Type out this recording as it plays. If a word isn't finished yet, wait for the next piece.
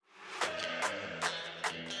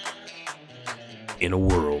In a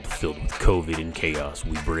world filled with COVID and chaos,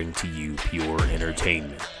 we bring to you pure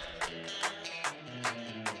entertainment.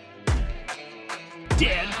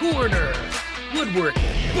 Dad Corner, woodworking,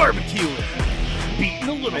 barbecuing, beating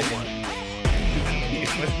the little one.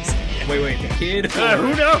 Wait, the kid?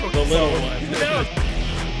 Who knows? The little one. Who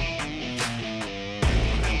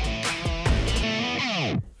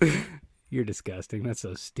knows? You're disgusting. That's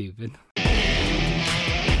so stupid.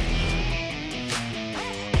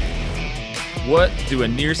 What do a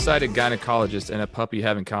nearsighted gynecologist and a puppy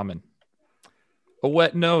have in common? A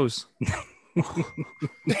wet nose.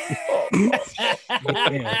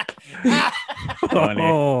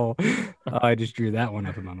 Oh, I just drew that one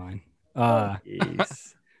up in my mind.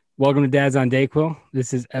 Welcome to Dad's on Dayquil.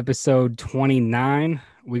 This is episode 29.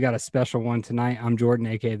 We got a special one tonight. I'm Jordan,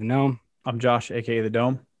 aka the Gnome. I'm Josh, aka the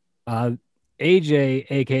Dome. AJ,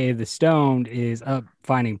 aka the Stoned, is up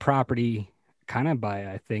finding property kind of by,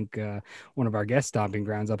 I think, one of our guest stomping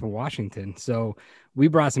grounds up in Washington. So we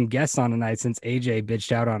brought some guests on tonight since AJ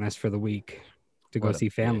bitched out on us for the week to go see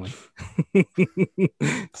family.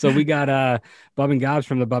 So we got Bub and Gobs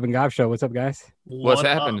from the Bub and Gob Show. What's up, guys? What's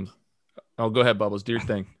happening? Oh, go ahead, Bubbles. Do your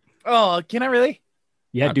thing. Oh, can I really?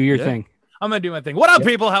 Yeah, do your thing. I'm going to do my thing. What up,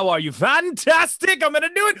 people? How are you? Fantastic. I'm going to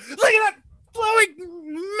do it. Look at that flowing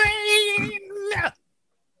mane.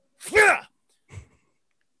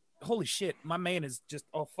 Holy shit. My mane is just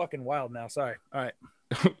all fucking wild now. Sorry. All right.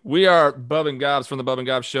 We are Bub and Gobs from the Bub and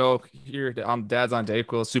Gob Show here on Dad's on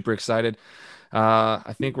Dayquil. Super excited.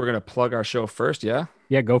 I think we're going to plug our show first, yeah?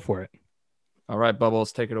 Yeah, go for it. All right,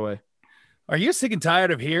 Bubbles, take it away. Are you sick and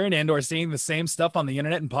tired of hearing and or seeing the same stuff on the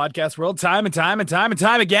internet and podcast world time and time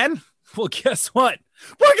again? Well, guess what?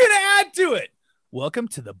 We're going to add to it. Welcome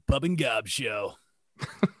to the Bub and Gob Show.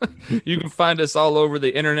 You can find us all over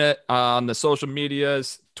the internet on the social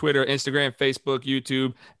medias, Twitter, Instagram, Facebook,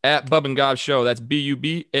 YouTube, at Bub and Gob Show. That's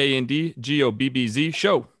BUBANDGOBBZ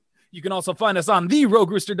Show. You can also find us on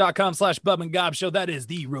theroguerooster.com/Bub and Gob Show. That is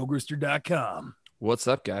theroguerooster.com. What's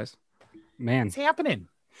up, guys? Man. What's happening?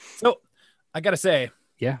 So I got to say,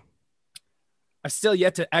 yeah, I've still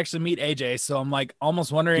yet to actually meet AJ. So I'm like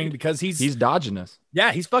almost wondering because he's dodging us.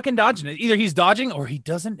 Yeah, he's fucking dodging it. Either he's dodging or he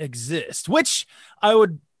doesn't exist, which I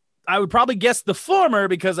would probably guess the former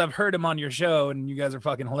because I've heard him on your show and you guys are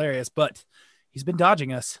fucking hilarious, but he's been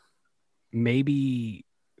dodging us. Maybe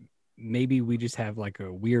we just have like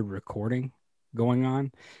a weird recording going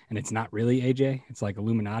on and it's not really AJ. It's like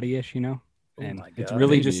Illuminati-ish, you know? And it's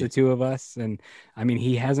really just the two of us. And I mean,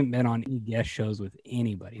 he hasn't been on any guest shows with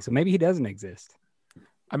anybody. So maybe he doesn't exist.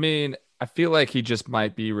 I mean, I feel like he just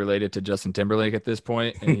might be related to Justin Timberlake at this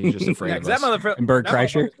point, and he's just afraid of us. And Bert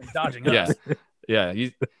Kreischer. Dodging us. Yeah.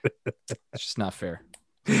 It's just not fair.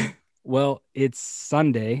 Well, it's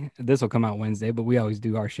Sunday. This will come out Wednesday, but we always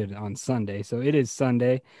do our shit on Sunday. So it is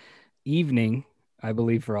Sunday evening, I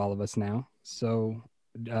believe, for all of us now. So,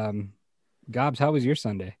 Gobs, how was your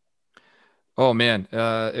Sunday? Oh, man,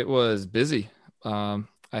 it was busy. I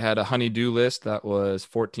had a honey-do list that was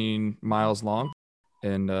 14 miles long,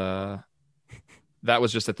 and that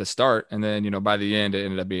was just at the start. And then, by the end, it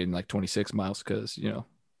ended up being like 26 miles because, you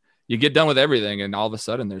get done with everything, and all of a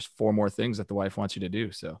sudden there's 4 more things that the wife wants you to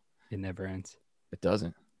do. So it never ends. It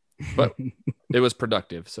doesn't. But it was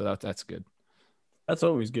productive, so that's good. That's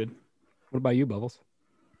always good. What about you, Bubbles?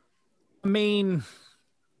 I mean,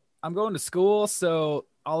 I'm going to school, so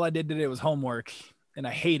all I did today was homework, and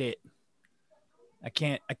I hate it. I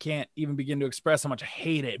can't even begin to express how much I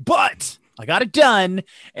hate it, but I got it done,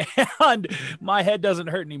 and my head doesn't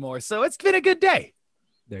hurt anymore. So it's been a good day.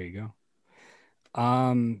 There you go.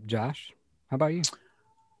 Josh, how about you?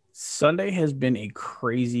 Sunday has been a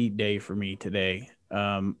crazy day for me today.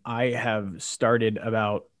 I have started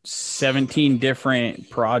about 17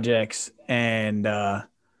 different projects and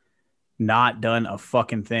not done a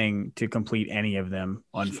fucking thing to complete any of them,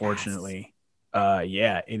 unfortunately.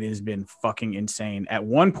 Yes. It has been fucking insane. At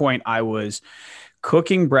one point, I was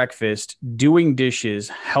cooking breakfast, doing dishes,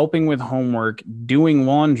 helping with homework, doing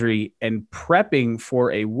laundry, and prepping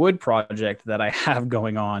for a wood project that I have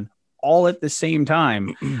going on all at the same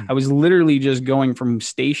time. I was literally just going from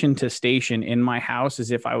station to station in my house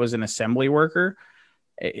as if I was an assembly worker.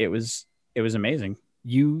 It was amazing.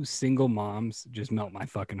 You single moms just melt my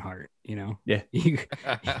fucking heart, Yeah.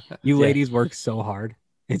 You ladies work so hard.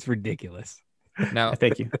 It's ridiculous. Now, I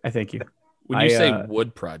thank you. When you say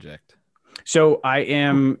wood project. So I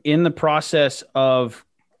am in the process of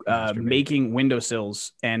making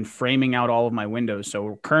windowsills and framing out all of my windows.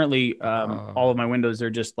 So currently all of my windows are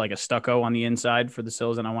just like a stucco on the inside for the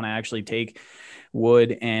sills. And I want to actually take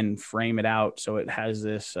wood and frame it out so it has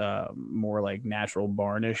this more like natural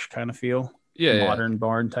varnish kind of feel. Yeah, modern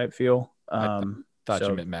barn type feel. thought so-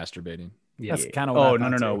 you meant masturbating. Yeah. That's kind of what Oh, I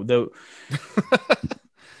no, thought, no. too.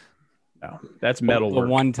 No, that's metal The work.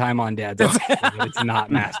 one time on Dad's episode that it's not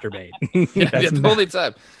masturbate. The only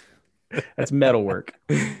time. That's metal work.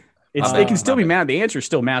 It can still be mad. The answer is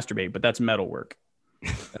still masturbate, but that's metal work.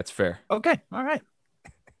 That's fair. Okay. All right.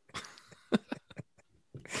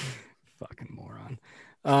 Fucking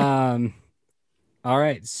moron. All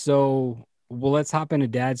right. So, well, let's hop into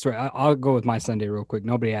Dad's story. I'll go with my Sunday real quick.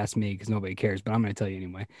 Nobody asked me because nobody cares, but I'm going to tell you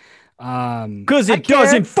anyway. Because it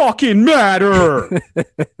doesn't fucking matter.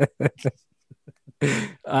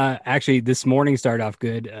 Actually, this morning started off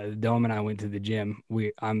good. Dome and I went to the gym.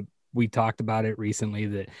 We talked about it recently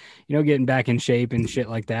that, getting back in shape and shit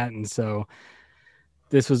like that. And so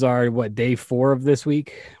this was our, day 4 of this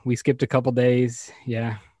week. We skipped a couple days.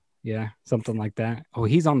 Yeah. Something like that. Oh,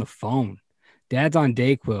 he's on the phone. Dad's on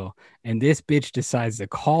Dayquil, and this bitch decides to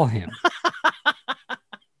call him.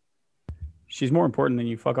 She's more important than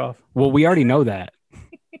you. Fuck off. Well, we already know that.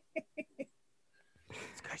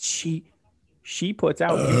 She puts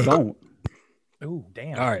out. You don't. Oh,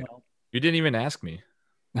 damn. All right. Well, You didn't even ask me.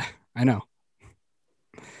 I know.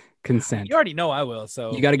 Consent. you already know I will.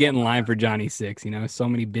 So You got to get in line for Johnny 6. So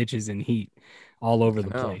many bitches in heat all over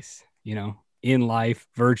the know. place, in life,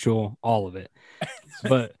 virtual, all of it.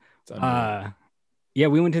 But It's unreal. yeah,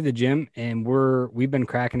 we went to the gym and we've been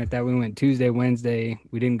cracking at that. We went Tuesday, Wednesday.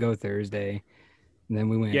 We didn't go Thursday. And then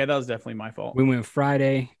we went. Yeah, that was definitely my fault. We went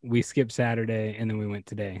Friday. We skipped Saturday, and then we went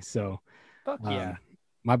today. So, fuck yeah.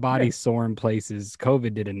 my body's sore in places.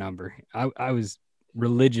 COVID did a number. I was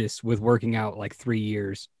religious with working out like 3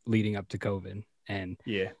 years leading up to COVID, and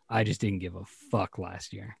Yeah, I just didn't give a fuck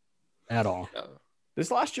last year at all.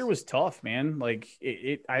 this last year was tough, man. Like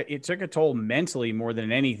it took a toll mentally more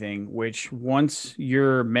than anything. Which once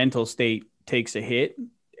your mental state takes a hit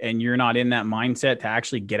and you're not in that mindset to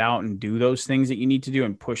actually get out and do those things that you need to do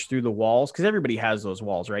and push through the walls, because everybody has those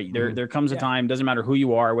walls, right? There comes a time, doesn't matter who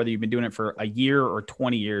you are, whether you've been doing it for a year or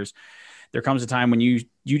 20 years, there comes a time when you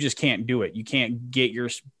just can't do it. You can't get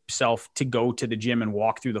yourself to go to the gym and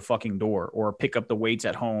walk through the fucking door or pick up the weights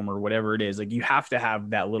at home or whatever it is. Like, you have to have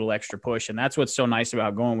that little extra push. And that's what's so nice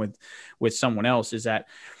about going with someone else, is that,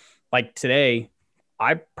 like, today,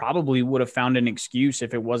 I probably would have found an excuse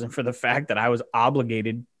if it wasn't for the fact that I was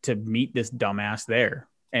obligated to meet this dumbass there.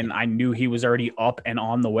 And I knew he was already up and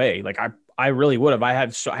on the way. Like, I really would have. I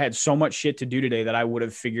had so much shit to do today that I would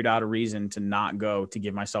have figured out a reason to not go, to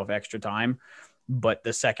give myself extra time. But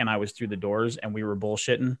the second I was through the doors and we were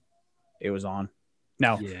bullshitting, it was on.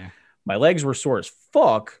 Now, my legs were sore as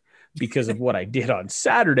fuck because of what I did on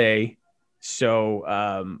Saturday. So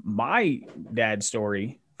my dad's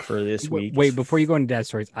story for this week. Wait, before you go into Dad's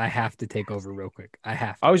stories, I have to take over real quick.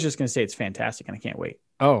 I was just going to say it's fantastic and I can't wait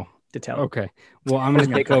to tell. Okay. Well, I'm going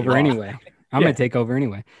to take over anyway. I'm going to take over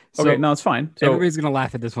anyway. So okay, no, it's fine. So everybody's going to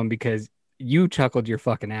laugh at this one because you chuckled your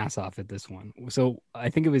fucking ass off at this one. So I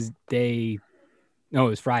think it was it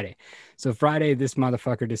was Friday. So Friday, this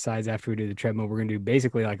motherfucker decides after we do the treadmill, we're going to do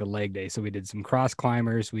basically like a leg day. So we did some cross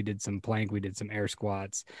climbers, we did some plank, we did some air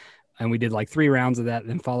squats, and we did like 3 rounds of that,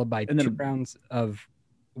 then followed by 2 rounds of,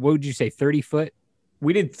 what would you say, 30 foot?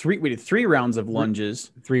 We did 3 rounds of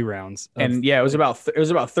lunges. 3 rounds. And it was about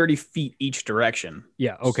 30 feet each direction.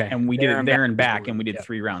 Yeah. Okay. And we did it there and back, and we did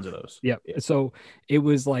 3 rounds of those. Yeah. So it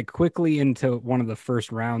was like quickly into one of the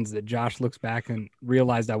first rounds that Josh looks back and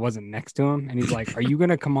realized I wasn't next to him. And he's like, "Are you going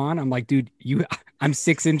to come on?" I'm like, "Dude, I'm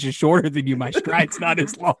 6 inches shorter than you. My stride's not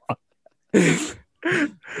as long." It's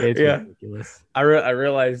ridiculous. I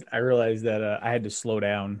realized that I had to slow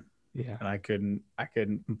down. Yeah. And I couldn't,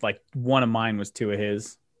 like, one of mine was 2 of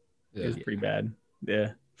his. Yeah. It was pretty bad.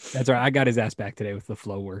 Yeah. That's right. I got his ass back today with the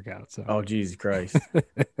flow workout. So, oh, Jesus Christ.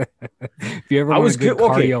 If you ever want a good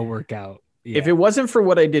cardio workout. Yeah. If it wasn't for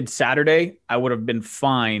what I did Saturday, I would have been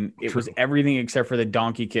fine. It was everything except for the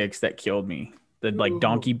donkey kicks that killed me. The like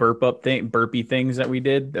donkey burpee things that we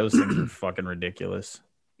did. Those things are fucking ridiculous.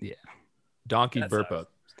 Yeah. Donkey burp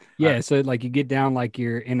up. Yeah. So like you get down like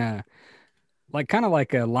you're in a, like kind of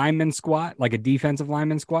like a lineman squat, like a defensive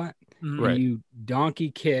lineman squat. Right. You donkey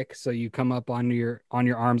kick, so you come up on your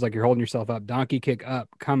arms like you're holding yourself up. Donkey kick up,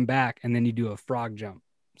 come back, and then you do a frog jump.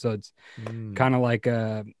 So it's kind of like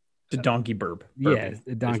a donkey burp. Yeah,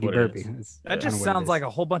 a donkey burpee. That just sounds like a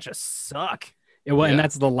whole bunch of suck. And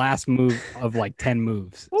that's the last move of like 10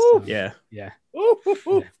 moves. So, yeah.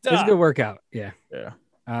 It's a good workout. Yeah.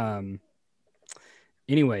 Yeah.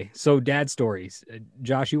 Anyway, so dad stories.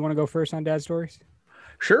 Josh, you want to go first on dad stories?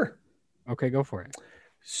 Sure. Okay, go for it.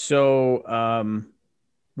 So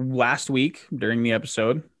last week during the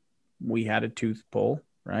episode, we had a tooth pull,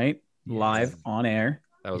 right? live on air.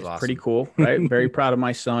 That was It's awesome. pretty cool, right? Very proud of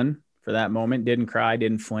my son for that moment. Didn't cry,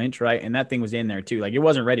 didn't flinch, right? And that thing was in there too. Like it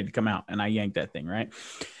wasn't ready to come out, and I yanked that thing, right?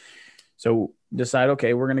 So decide,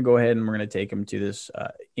 okay, we're going to go ahead and we're going to take him to this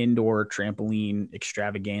indoor trampoline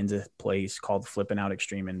extravaganza place called Flippin' Out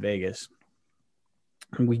Extreme in Vegas.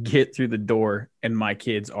 We get through the door and my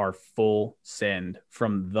kids are full send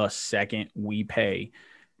from the second we pay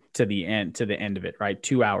to the end of it, right?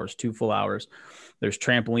 2 hours, 2 full hours. There's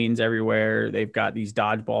trampolines everywhere. They've got these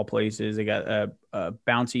dodgeball places. They got a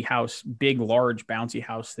bouncy house, big, large bouncy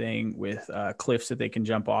house thing with cliffs that they can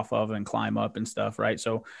jump off of and climb up and stuff, right?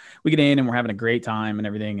 So we get in and we're having a great time and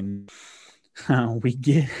everything. And we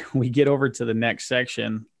get over to the next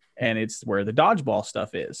section, and it's where the dodgeball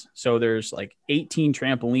stuff is. So there's like 18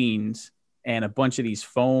 trampolines and a bunch of these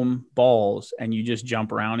foam balls, and you just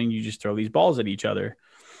jump around and you just throw these balls at each other.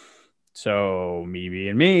 So me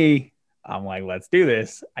being me, I'm like, let's do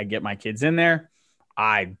this. I get my kids in there.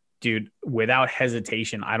 Dude, without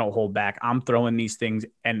hesitation, I don't hold back. I'm throwing these things,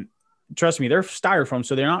 and trust me, they're styrofoam.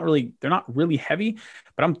 So they're not really heavy,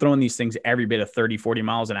 but I'm throwing these things every bit of 30, 40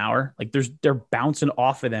 miles an hour. Like they're bouncing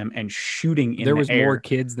off of them and shooting in the air. There was more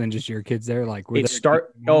kids than just your kids there. Like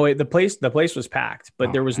the place was packed,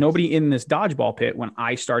 but there was nobody in this dodgeball pit when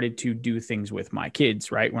I started to do things with my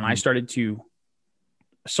kids, right? When I started to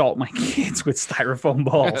assault my kids with styrofoam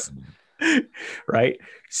balls. Right.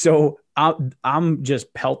 So I'm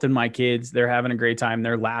just pelting my kids. They're having a great time.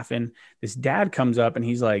 They're laughing. This dad comes up and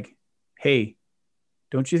he's like, hey,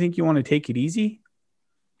 don't you think you want to take it easy?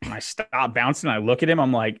 And I stop bouncing. I look at him.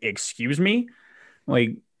 I'm like, excuse me? I'm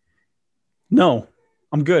like, no,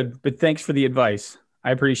 I'm good, but thanks for the advice.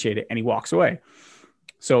 I appreciate it. And he walks away.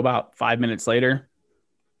 So about 5 minutes later,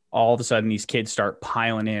 all of a sudden these kids start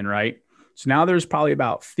piling in. Right. So now there's probably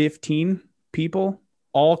about 15 people,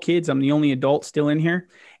 all kids. I'm the only adult still in here,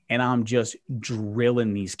 and I'm just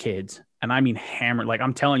drilling these kids. And I mean, hammered. Like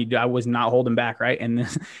I'm telling you, I was not holding back. Right. And then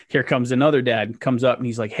here comes another dad, comes up and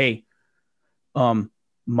he's like, hey,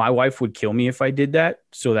 my wife would kill me if I did that.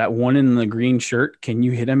 So that one in the green shirt, can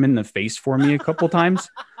you hit him in the face for me a couple times?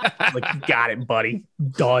 Like, you got it, buddy.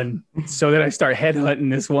 Done. So then I start headhunting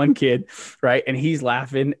this one kid. Right. And he's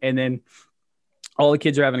laughing. And then all the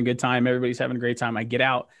kids are having a good time. Everybody's having a great time. I get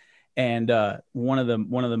out, and one of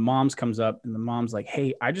the moms comes up, and the mom's like,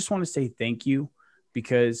 hey, I just want to say thank you,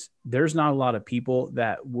 because there's not a lot of people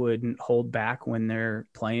that wouldn't hold back when they're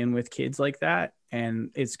playing with kids like that.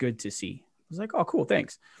 And it's good to see. I was like, oh, cool.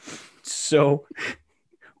 Thanks. So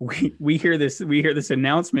we hear this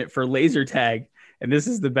announcement for laser tag. And this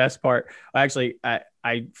is the best part. Actually,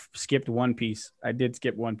 I skipped one piece. I did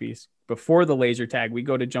skip one piece. Before the laser tag, we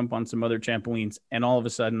go to jump on some other trampolines, and all of a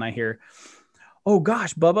sudden I hear, oh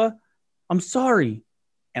gosh, Bubba, I'm sorry.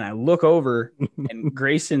 And I look over, and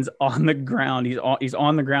Grayson's on the ground. He's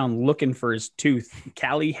on the ground looking for his tooth.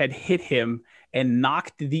 Callie had hit him and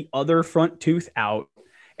knocked the other front tooth out,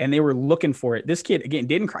 and they were looking for it. This kid, again,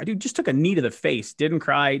 didn't cry. Dude, just took a knee to the face. Didn't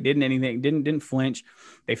cry, didn't anything, didn't flinch.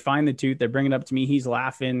 They find the tooth. They bring it up to me. He's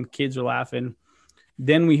laughing. Kids are laughing.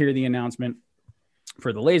 Then we hear the announcement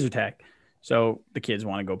for the laser tag. So the kids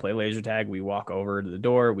want to go play laser tag. We walk over to the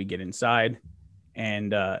door. We get inside.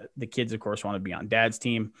 And the kids, of course, want to be on dad's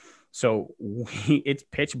team. So it's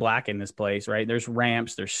pitch black in this place, right? There's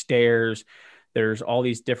ramps, there's stairs, there's all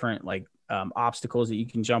these different obstacles that you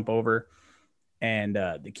can jump over. And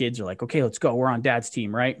the kids are like, okay, let's go. We're on dad's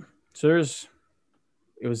team, right? So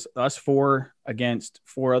it was us 4 against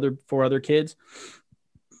four other kids.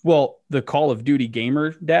 Well, the Call of Duty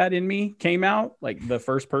gamer dad in me came out, like the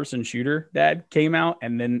first person shooter dad came out.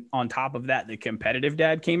 And then on top of that, the competitive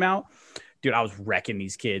dad came out. Dude, I was wrecking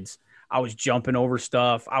these kids. I was jumping over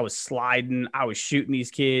stuff. I was sliding. I was shooting these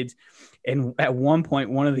kids. And at one point,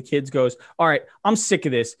 one of the kids goes, all right, I'm sick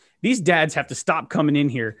of this. These dads have to stop coming in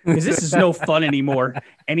here because this is no fun anymore.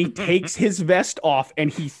 And he takes his vest off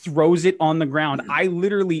and he throws it on the ground. I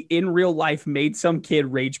literally, in real life, made some kid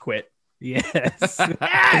rage quit. Yes.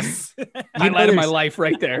 Yes. Highlight of my life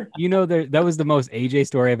right there. You know, that was the most AJ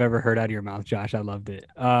story I've ever heard out of your mouth, Josh. I loved it.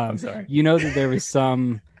 I'm sorry. You know that there was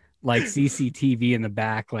some like CCTV in the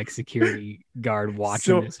back, like security guard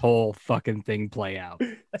watching this whole fucking thing play out.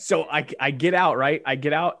 So I get out, right? I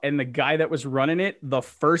get out, and the guy that was running it, the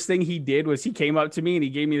first thing he did was he came up to me and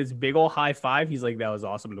he gave me this big old high five. He's like, that was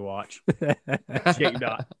awesome to watch.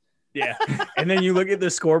 Yeah. And then you look at the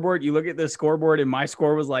scoreboard, and my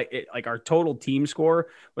score was like our total team score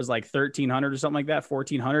was like 1,300 or something like that,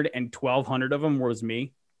 1,400, and 1,200 of them was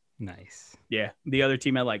me. Nice. Yeah, the other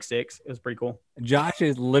team had like 6. It was pretty cool. Josh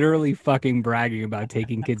is literally fucking bragging about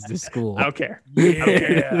taking kids to school. I don't care.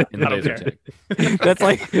 Yeah. In the I don't laser care. tag. That's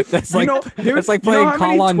like Dude, that's like you know playing how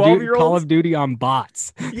many Call 12-year-olds of Duty on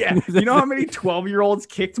bots. Yeah, you know how many 12-year-olds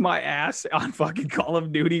kicked my ass on fucking Call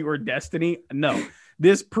of Duty or Destiny? No,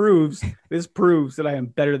 this proves that I am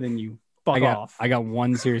better than you. Fuck off. I got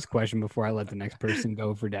one serious question before I let the next person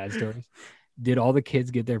go for dad stories. Did all the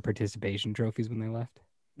kids get their participation trophies when they left?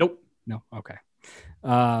 Nope. No. Okay.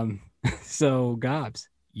 So Gobs,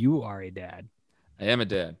 you are a dad. I am a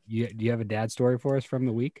dad. Do you have a dad story for us from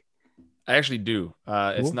the week? I actually do.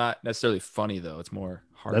 It's Cool. not necessarily funny though. It's more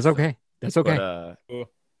hard. That's okay. That's okay. But,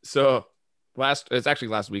 so it's actually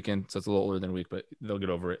last weekend, so it's a little older than a week, but they'll get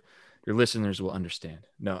over it. Your listeners will understand.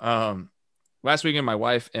 No, last weekend, my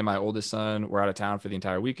wife and my oldest son were out of town for the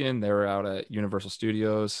entire weekend. They were out at Universal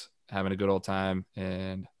Studios having a good old time,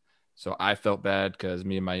 and so I felt bad because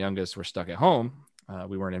me and my youngest were stuck at home.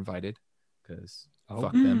 We weren't invited because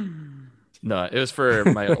fuck them. No, it was for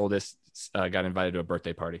my oldest got invited to a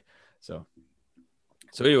birthday party. So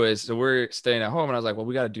anyways, so we're staying at home, and I was like, well,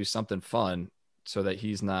 we got to do something fun so that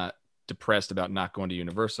he's not depressed about not going to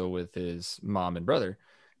Universal with his mom and brother.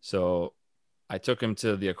 So I took him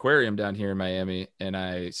to the aquarium down here in Miami, and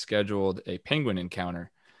I scheduled a penguin encounter.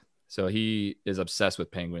 So he is obsessed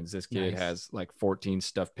with penguins. This kid has like 14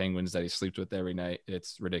 stuffed penguins that he sleeps with every night.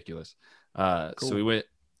 It's ridiculous. Cool. So we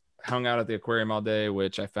hung out at the aquarium all day,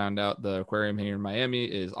 which I found out the aquarium here in Miami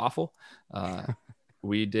is awful.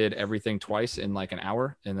 We did everything twice in like an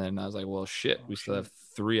hour. And then I was like, well, shit, we still have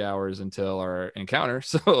 3 hours until our encounter.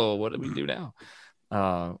 So what do we do now?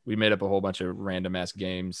 We made up a whole bunch of random ass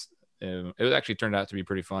games. It actually turned out to be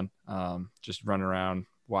pretty fun. Just running around,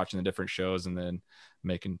 watching the different shows, and then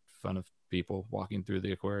making fun of people walking through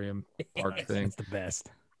the aquarium park thing. That's the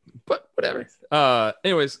best. But whatever.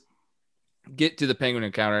 Anyways, get to the penguin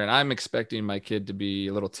encounter, and I'm expecting my kid to be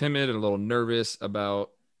a little timid and a little nervous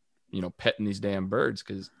about, petting these damn birds,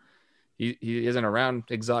 because he isn't around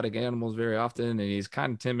exotic animals very often, and he's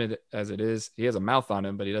kind of timid as it is. He has a mouth on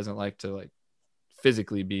him, but he doesn't like to like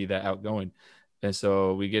physically be that outgoing. And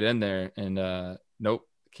so we get in there, and nope,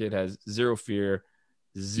 kid has zero fear,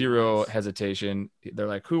 zero hesitation. They're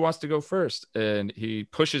like, who wants to go first? And he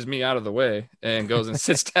pushes me out of the way and goes and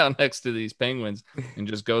sits down next to these penguins and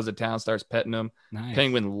just goes to town, starts petting them. Nice.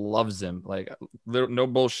 Penguin loves him, like no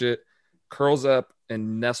bullshit, curls up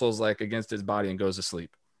and nestles like against his body and goes to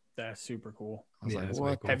sleep. That's super cool. I was like, that's what?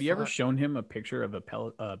 way cool. Have you ever shown him a picture of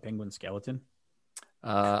a penguin skeleton?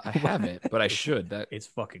 I haven't, but I should. It's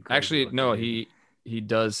fucking crazy. Actually, looking, no, dude. he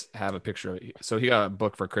does have a picture of it. So he got a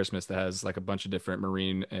book for Christmas that has like a bunch of different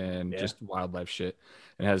marine and just wildlife shit,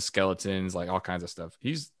 and has skeletons, like all kinds of stuff.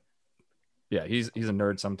 He's a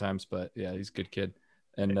nerd sometimes, but yeah, he's a good kid.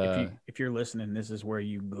 And if you're listening, this is where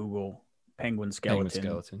you Google penguin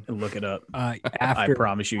skeleton and look it up. I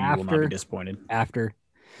promise you will not be disappointed.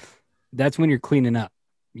 That's when you're cleaning up.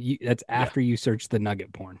 That's after you search the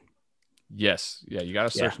nugget porn. Yes, yeah, you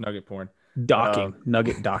gotta search nugget porn.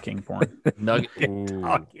 Nugget docking porn.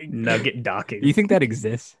 Nugget docking. You think that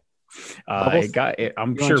exists?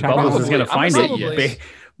 I'm sure Bubbles is going to find it.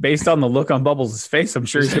 Based on the look on Bubbles' face, I'm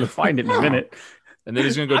sure he's going to find it in a minute. And then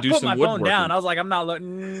he's going to go do some woodworking. I put my phone down. I was like, I'm not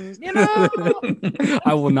looking.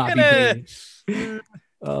 I will not be dating.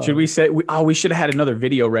 Should we say? We should have had another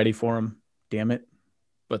video ready for him. Damn it.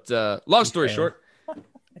 But long story short,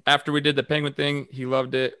 after we did the penguin thing, he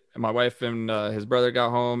loved it. And my wife and his brother got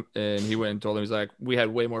home, and he went and told him, he's like, we had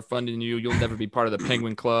way more fun than you. You'll never be part of the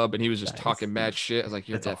penguin club. And he was just talking mad shit. I was like,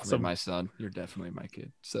 you're definitely my son. You're definitely my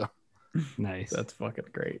kid. So nice. That's fucking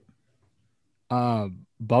great.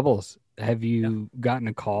 Bubbles, have you gotten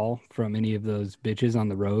a call from any of those bitches on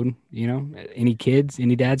the road? Any kids,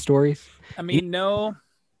 any dad stories? I mean, no,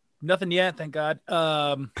 nothing yet. Thank God.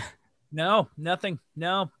 No, nothing.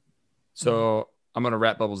 No. So I'm going to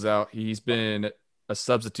wrap Bubbles out. He's been a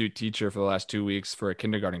substitute teacher for the last 2 weeks for a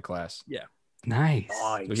kindergarten class. Yeah. Nice.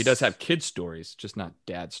 So he does have kid stories, just not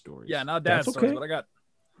dad stories. Yeah, not dad stories, but I got.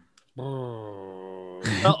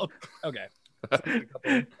 Well, okay.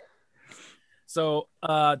 So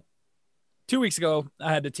 2 weeks ago,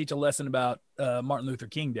 I had to teach a lesson about Martin Luther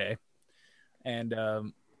King Day. And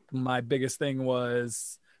my biggest thing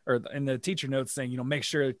was, or in the teacher notes saying, make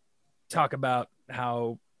sure to talk about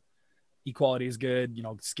how equality is good,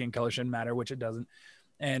 skin color shouldn't matter, which it doesn't.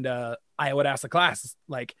 And I would ask the class,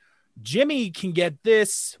 like, Jimmy can get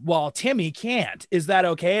this while Timmy can't. Is that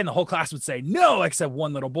okay? And the whole class would say no, except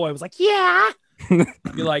one little boy was like, yeah.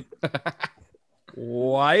 You're like,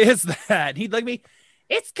 why is that? He'd like me,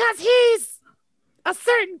 it's because he's a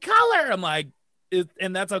certain color. I'm like,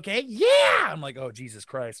 and that's okay. Yeah. I'm like, oh, Jesus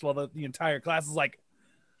Christ. Well, the entire class is like,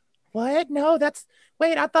 what? No,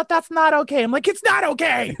 wait, I thought that's not okay. I'm like, it's not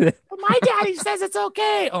okay. But my daddy says it's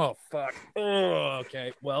okay. Oh, fuck. Oh,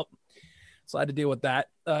 okay. Well, so I had to deal with that.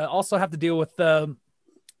 Also have to deal with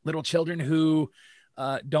little children who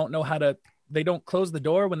don't know they don't close the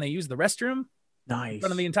door when they use the restroom. Nice. In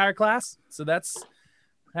front of the entire class. So that's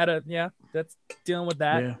dealing with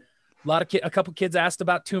that. Yeah. A couple kids asked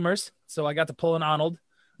about tumors. So I got to pull an Arnold.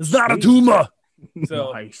 It's not a tumor.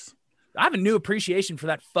 So Nice. I have a new appreciation for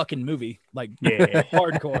that fucking movie. Like, yeah,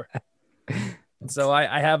 hardcore. And so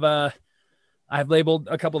I've labeled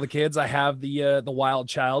a couple of the kids. I have the wild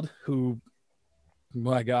child who,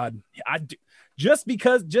 my God, just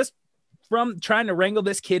from trying to wrangle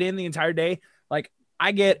this kid in the entire day, like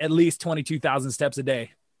I get at least 22,000 steps a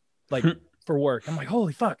day, like for work. I'm like,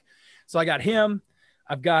 holy fuck. So I got him.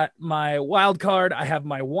 I've got my wild card. I have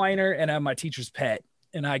my whiner and I have my teacher's pet.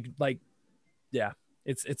 And I like, yeah,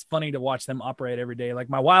 it's funny to watch them operate every day. Like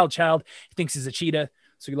my wild child, he thinks he's a cheetah.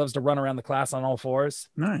 So he loves to run around the class on all fours.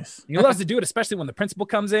 Nice. He loves to do it, especially when the principal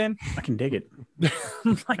comes in. I can dig it.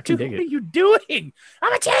 I'm like, dude, what are you doing?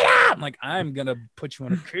 I'm a cheetah. I'm like, I'm going to put you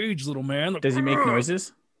in a cage, little man. Like, Does he make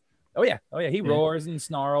noises? Oh yeah. He roars and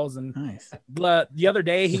snarls. And Nice. the other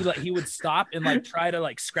day he would stop and like try to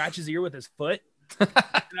like scratch his ear with his foot. And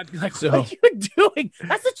I'd be like, what are you doing?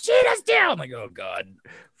 That's what cheetahs do. I'm like, oh God.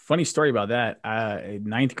 Funny story about that. In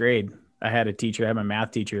ninth grade, I had my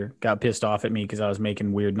math teacher got pissed off at me because I was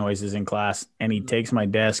making weird noises in class. And he takes my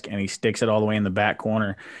desk and he sticks it all the way in the back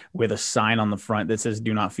corner with a sign on the front that says,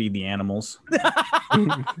 "Do not feed the animals." Yep.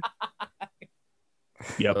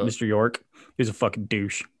 Mr. York. He was a fucking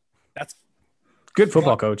douche. That's good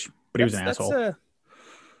football coach, but he was an asshole.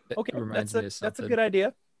 Okay. That's a good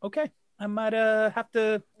idea. Okay. I might have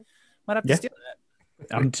to steal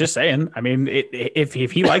that. I'm just saying. I mean, if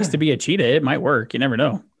he likes to be a cheetah, it might work. You never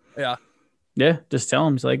know. Yeah. Yeah. Just tell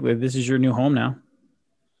him, it's like, this is your new home now.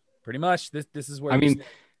 Pretty much. This is where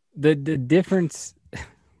the difference.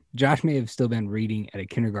 Josh may have still been reading at a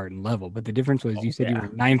kindergarten level, but the difference was you said you were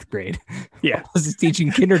in ninth grade. Yeah. I was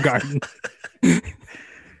teaching kindergarten.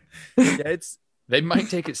 Yeah, they might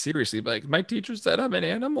take it seriously, but like, my teacher said I'm an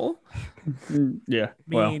animal. Yeah.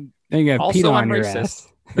 Then you got Pete on your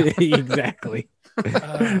ass. Exactly.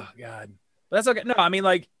 Oh God. But that's okay. No, I mean,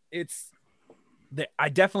 like I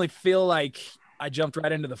definitely feel like I jumped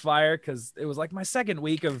right into the fire because it was like my second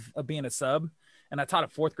week of being a sub. And I taught a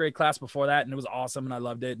fourth grade class before that, and it was awesome, and I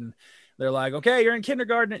loved it. And they're like, okay, you're in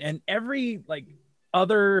kindergarten. And every like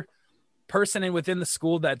other person within the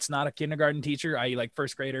school that's not a kindergarten teacher, i.e. like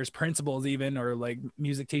first graders, principals even, or like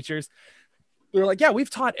music teachers, they're like, yeah, we've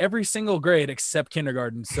taught every single grade except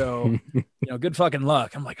kindergarten. So, good fucking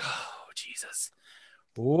luck. I'm like, oh, Jesus.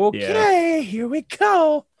 Okay, Here we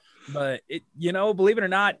go. But believe it or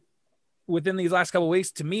not, within these last couple of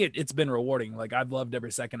weeks, to me, it's been rewarding. Like I've loved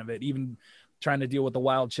every second of it, even trying to deal with the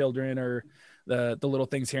wild children or the little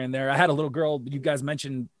things here and there. I had a little girl, you guys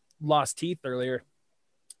mentioned lost teeth earlier.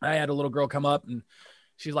 I had a little girl come up and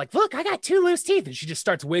she's like, look, I got 2 loose teeth. And she just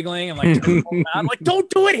starts wiggling and like, I'm like, don't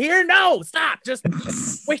do it here. No, stop. Just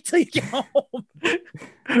wait till you get home.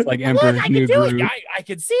 It's like Emperor's I New can do Groove. it. I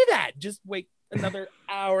can see that. Just wait another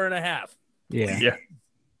hour and a half. Yeah.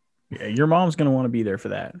 Your mom's going to want to be there for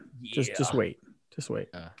that. Just wait.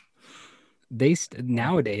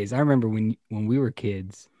 Nowadays, I remember when we were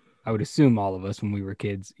kids, I would assume all of us when we were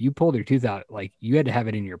kids, you pulled your tooth out, like you had to have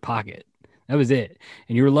it in your pocket. That was it.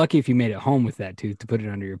 And you were lucky if you made it home with that tooth to put it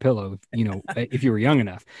under your pillow, if you were young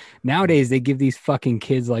enough. Nowadays, they give these fucking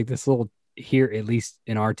kids like this little, here, at least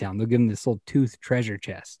in our town, they'll give them this little tooth treasure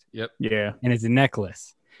chest. Yep. Yeah. And it's a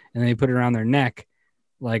necklace. And they put it around their neck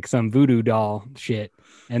like some voodoo doll shit.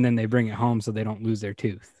 And then they bring it home so they don't lose their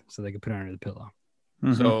tooth. So they can put it under the pillow.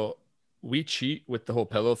 Mm-hmm. So we cheat with the whole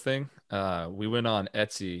pillow thing. We went on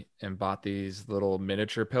Etsy and bought these little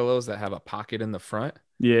miniature pillows that have a pocket in the front.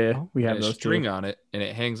 Yeah, we have and a those string too. on it, and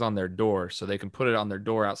it hangs on their door, so they can put it on their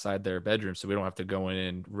door outside their bedroom, so we don't have to go in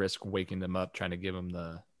and risk waking them up trying to give them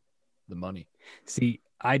the money. See,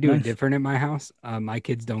 I do it different at my house. My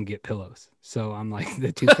kids don't get pillows, so I'm like,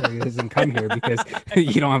 the tooth fairy doesn't come here because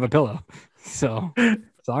you don't have a pillow. So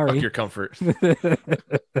sorry. Fuck your comfort. You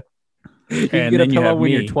And get a then you pillow have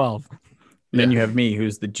when you're me. 12. Then you have me,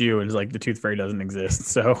 who's the Jew, and is like, the tooth fairy doesn't exist.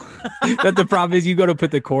 So That the problem is you go to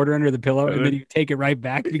put the quarter under the pillow and then you take it right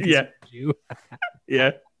back because Yeah. you're a Jew.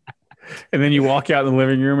 yeah. And then you walk out in the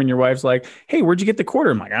living room and your wife's like, hey, where'd you get the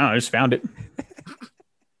quarter? I'm like, I don't know, I just found it.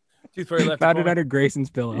 Tooth fairy left. Found it under Grayson's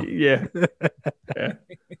pillow. Yeah.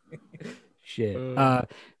 Shit.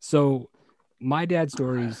 So my dad's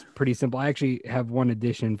story is pretty simple. I actually have one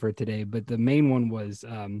addition for today, but the main one was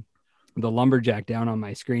the lumberjack down on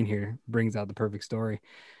my screen here brings out the perfect story.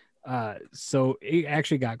 So it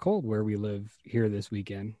actually got cold where we live here this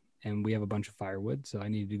weekend, and we have a bunch of firewood. So I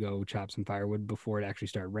needed to go chop some firewood before it actually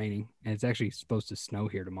started raining. And it's actually supposed to snow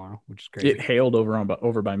here tomorrow, which is crazy. It hailed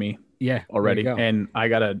over by me. Yeah, already. there you go. And I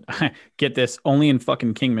gotta get this only in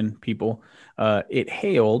fucking Kingman, people. It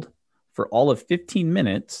hailed for all of 15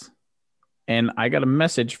 minutes. And I got a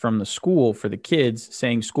message from the school for the kids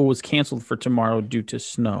saying school was canceled for tomorrow due to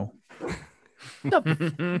snow. What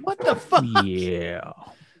the fuck? Yeah.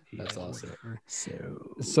 That's awesome.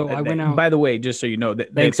 So I went out. By the way, just so you know,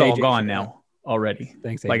 that Thanks, it's all AJ, gone for now already.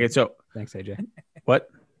 Thanks, AJ. Like it's so. Thanks, AJ. What?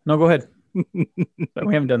 No, go ahead. We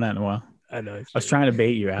haven't done that in a while. I know. I was trying to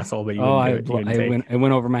bait you, asshole, but you Oh, wouldn't do it. You didn't take. it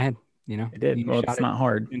went over my head. You know, It did. You Well, shot it's not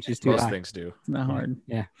hard. inches too Most high. things do. It's not hard.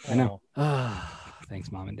 Yeah, I know.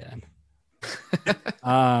 Thanks, mom and dad.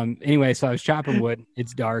 Anyway, so I was chopping wood.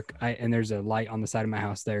 It's dark, and there's a light on the side of my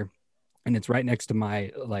house there, and it's right next to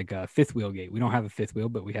my fifth wheel gate. We don't have a fifth wheel,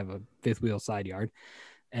 but we have a fifth wheel side yard,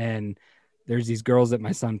 and there's these girls that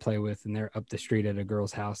my son play with, and they're up the street at a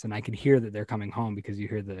girl's house, and I can hear that they're coming home because you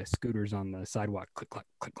hear the scooters on the sidewalk click clack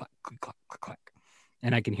click clack click clack click clack,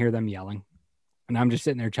 and I can hear them yelling, and I'm just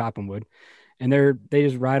sitting there chopping wood, and they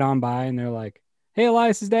just ride on by, and they're like, "Hey,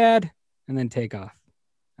 Elias's dad," and then take off,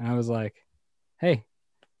 and I was like, "Hey,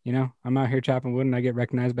 you know, I'm out here chopping wood and I get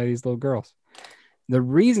recognized by these little girls." The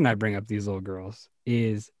reason I bring up these little girls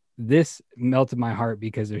is this melted my heart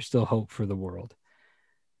because there's still hope for the world.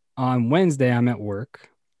 On Wednesday, I'm at work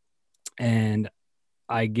and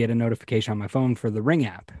I get a notification on my phone for the Ring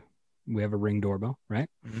app. We have a Ring doorbell, right?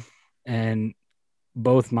 Mm-hmm. And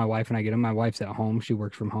both my wife and I get them. My wife's at home. She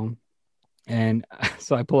works from home. And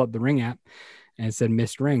so I pull up the Ring app and it said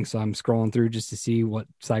missed ring. So I'm scrolling through just to see what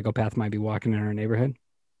psychopath might be walking in our neighborhood.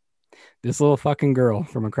 This little fucking girl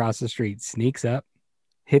from across the street sneaks up,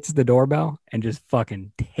 hits the doorbell, and just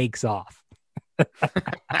fucking takes off.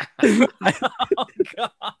 Oh,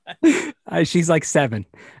 God. She's like 7.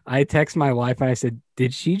 I text my wife and I said,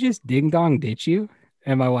 "Did she just ding dong ditch you?"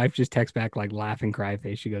 And my wife just texts back like laughing cry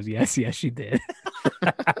face. She goes, yes, she did.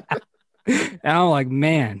 And I'm like,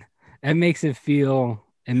 man, it makes it feel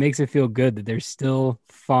good that there's still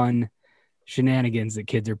fun shenanigans that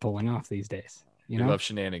kids are pulling off these days. You know, love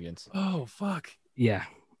shenanigans. Oh, fuck. Yeah,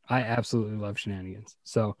 I absolutely love shenanigans.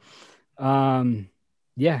 So,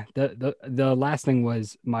 yeah, the last thing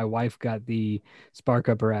was my wife got the spark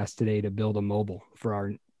up her ass today to build a mobile for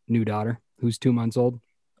our new daughter who's 2 months old.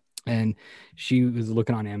 And she was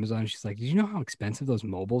looking on Amazon. She's like, "Did you know how expensive those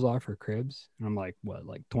mobiles are for cribs?" And I'm like, "What,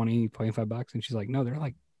 like 20, 25 bucks?" And she's like, "No, they're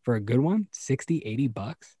like, for a good one, 60, 80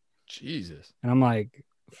 bucks. Jesus. And I'm like,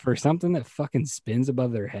 for something that fucking spins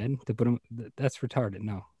above their head to put them, that's retarded.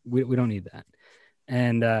 No, we don't need that.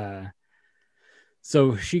 And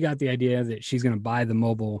so she got the idea that she's going to buy the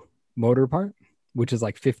mobile motor part, which is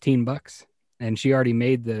like 15 bucks. And she already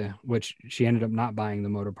made which she ended up not buying the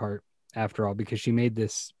motor part after all, because she made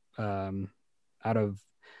this out of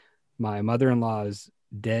my mother-in-law's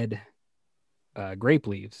dead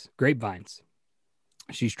grapevines.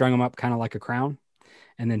 She strung them up kind of like a crown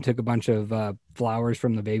and then took a bunch of flowers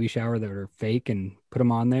from the baby shower that are fake and put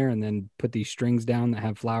them on there, and then put these strings down that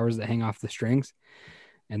have flowers that hang off the strings.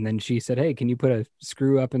 And then she said, "Hey, can you put a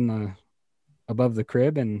screw up above the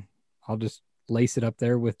crib, and I'll just lace it up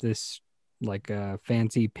there with this like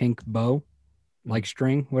fancy pink bow, like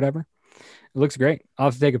string, whatever." It looks great. I'll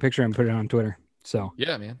have to take a picture and put it on Twitter. So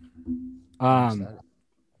yeah, man.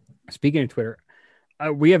 Speaking of Twitter,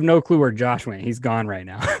 we have no clue where Josh went. He's gone right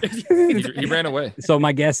now. he ran away. So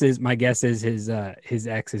my guess is his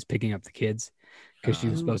ex is picking up the kids because she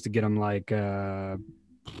was supposed to get them like about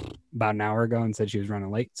an hour ago and said she was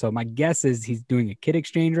running late. So my guess is he's doing a kid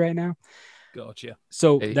exchange right now. Gotcha.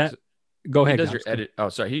 So go ahead. He does your edit. Oh,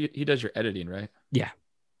 sorry. He does your editing, right? Yeah.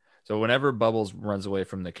 So whenever Bubbles runs away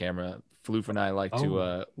from the camera, Floof and I like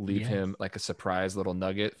to leave him like a surprise little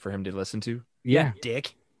nugget for him to listen to. Yeah.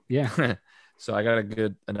 Dick. Yeah. So I got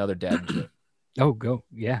another dad joke. Oh, go.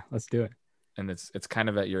 Yeah, let's do it. And it's kind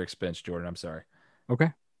of at your expense, Jordan. I'm sorry.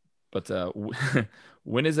 Okay. But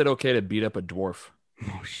when is it okay to beat up a dwarf?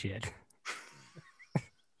 Oh, shit.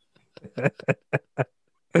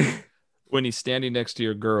 When he's standing next to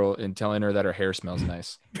your girl and telling her that her hair smells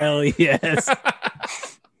nice. Hell yes.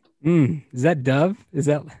 Is that Dove? Is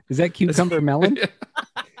that cucumber melon? Yeah.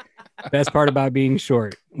 Best part about being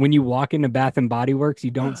short. When you walk into Bath and Body Works, you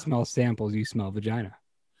don't smell samples, you smell vagina.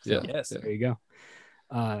 So, yeah. Yes. There you go.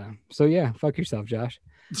 So yeah, fuck yourself, Josh.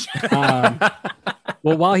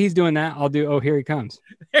 Well, while he's doing that, I'll do, oh, here he comes.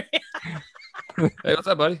 Hey, what's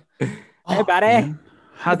up, buddy? Hey, buddy. Man.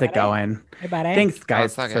 How's it going? Hey, buddy. Thanks,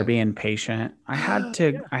 guys, it's okay. for being patient. I had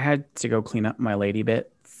to go clean up my lady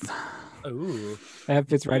bits. Ooh. That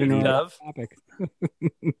fits right into our Dove. topic.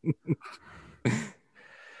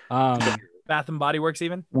 Bath and Body Works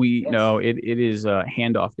even? No, it is a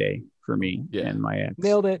handoff day for me Yeah. and my ex.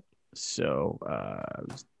 Nailed it. So I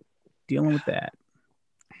was dealing with that.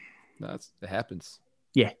 It happens.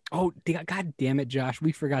 Oh, God damn it, Josh.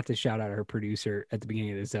 We forgot to shout out our producer at the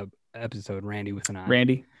beginning of this episode, Randy with an I.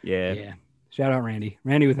 Randy? Yeah. Yeah. Shout out Randy.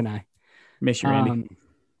 Randy with an I. Miss you, Randy.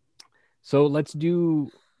 So let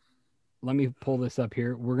me pull this up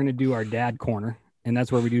here. We're going to do our dad corner, and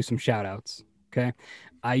that's where we do some shout outs. Okay.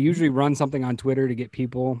 I usually run something on Twitter to get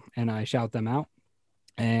people and I shout them out.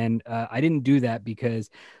 And I didn't do that because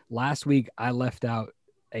last week I left out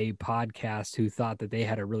a podcast who thought that they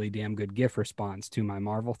had a really damn good GIF response to my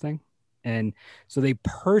Marvel thing. And so they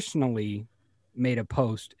personally made a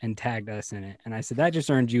post and tagged us in it. And I said, that just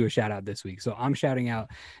earned you a shout out this week. So I'm shouting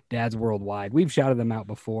out Dads Worldwide. We've shouted them out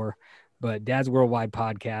before, but Dads Worldwide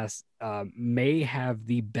podcast may have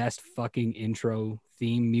the best fucking intro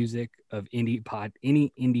theme music of any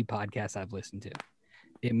indie podcast I've listened to.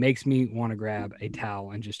 It makes me want to grab a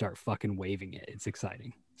towel and just start fucking waving it. It's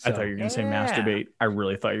exciting. I thought you were going to say Yeah. masturbate. I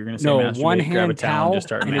really thought you were going to say No, masturbate. one grab a hand towel towel and just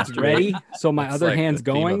start and it's masturbating. ready. So my That's other like hand's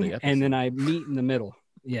the theme of going the and then episode. I meet in the middle.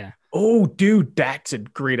 Yeah. Oh, dude, that's a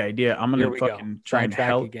great idea. I'm Here going we to go. fucking try and Sidetrack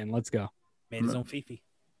help. again. Let's go. Made his own Fifi.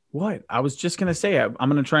 What? I was just going to say, I'm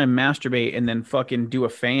going to try and masturbate and then fucking do a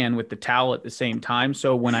fan with the towel at the same time.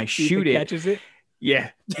 So when I See if shoot it it, catches it. yeah.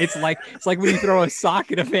 It's like when you throw a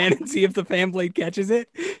sock at a fan and see if the fan blade catches it.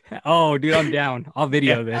 Oh, dude, I'm down. I'll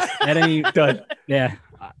video this. At any Done. yeah,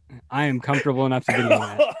 I am comfortable enough to video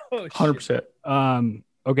that. Oh, shit. 100%.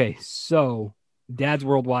 Okay, so Dads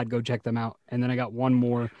Worldwide, go check them out. And then I got one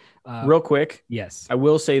more. Real quick, Yes. I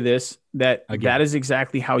will say this, that Again. that is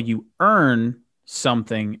exactly how you earn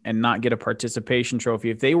something and not get a participation trophy.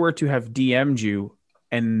 If they were to have DM'd you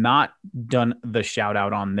and not done the shout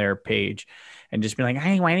out on their page and just be like,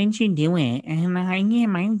 hey, why didn't you do it? And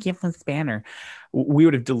my gift was banner. We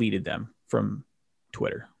would have deleted them from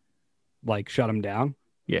Twitter. Like shut them down.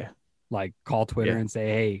 Yeah. Like call Twitter Yeah. and say,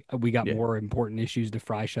 hey, we got Yeah. more important issues to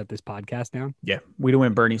fry. Shut this podcast down. Yeah. We'd have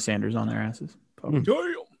went Bernie Sanders on their asses. Hmm.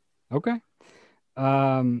 Damn. Okay.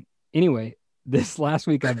 Anyway, this last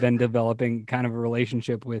week I've been developing kind of a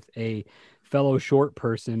relationship with a fellow short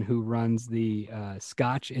person who runs the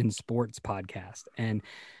Scotch and Sports podcast. And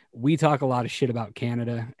we talk a lot of shit about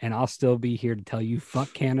Canada, and I'll still be here to tell you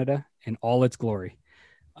fuck Canada in all its glory.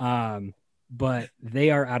 But they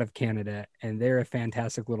are out of Canada and they're a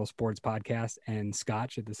fantastic little sports podcast and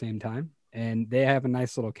Scotch at the same time. And they have a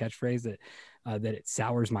nice little catchphrase that it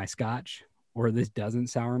sours my Scotch, or this doesn't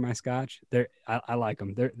sour my Scotch. I like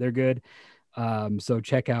them. They're good. So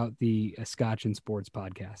check out the Scotch and Sports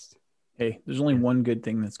podcast. Hey, there's only one good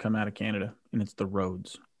thing that's come out of Canada, and it's the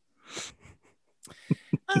roads.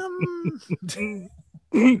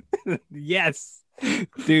 Yes,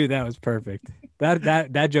 dude, that was perfect.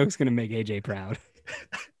 That joke's gonna make AJ proud.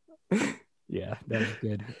 Yeah, that was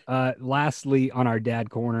good. Lastly, on our dad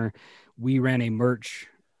corner, we ran a merch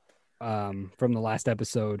from the last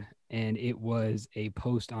episode, and it was a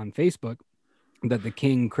post on Facebook that the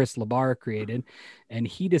King Chris Labar created, and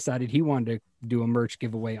he decided he wanted to do a merch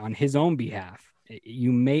giveaway on his own behalf.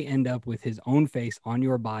 You may end up with his own face on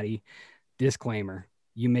your body. Disclaimer: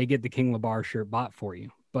 you may get the King Labar shirt bought for you,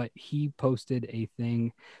 but he posted a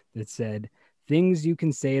thing that said things you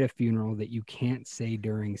can say at a funeral that you can't say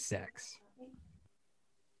during sex.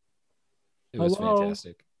 It was Hello?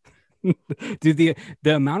 fantastic. Dude,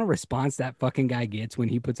 the amount of response that fucking guy gets when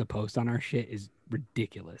he puts a post on our shit is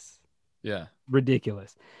ridiculous. Yeah.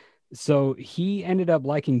 Ridiculous. So he ended up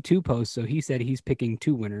liking 2 posts. So he said he's picking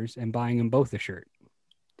 2 winners and buying them both a shirt.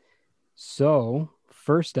 So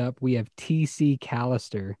first up, we have TC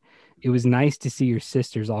Callister. It was nice to see your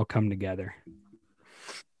sisters all come together.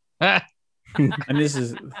 And this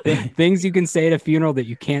is Things you can say at a funeral that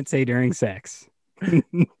you can't say during sex.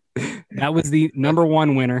 That was the number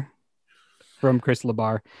 1 winner from Chris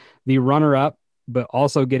Labar. The runner-up, but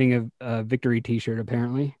also getting a victory t-shirt,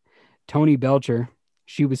 apparently, Tony Belcher.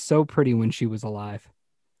 She was so pretty when she was alive.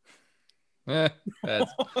 That's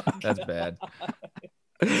bad.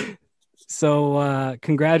 So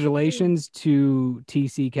congratulations to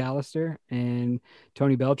TC Callister and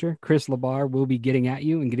Tony Belcher. Chris Labar will be getting at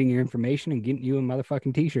you and getting your information and getting you a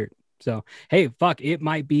motherfucking t-shirt. So, hey, fuck, it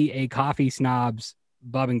might be a Coffee Snobs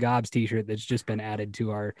Bub and Gobs t-shirt that's just been added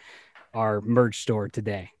to our merch store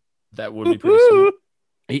today. That would be pretty sweet.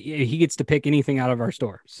 He gets to pick anything out of our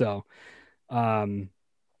store. So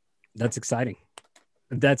That's exciting.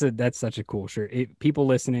 That's such a cool shirt. People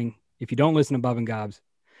listening, if you don't listen to Bub and Gobs,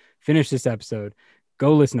 finish this episode,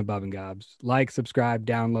 go listen to Bub and Gobs, like, subscribe,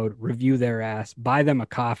 download, review their ass, buy them a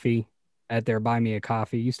coffee at their Buy Me a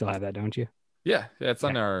Coffee. You still have that, don't you? Yeah, it's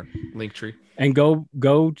on our link tree. And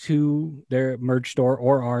go to their merch store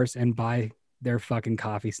or ours and buy their fucking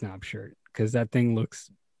Coffee Snob shirt, because that thing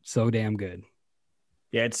looks so damn good.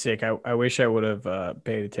 Yeah, it's sick. I wish I would have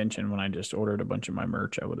paid attention when I just ordered a bunch of my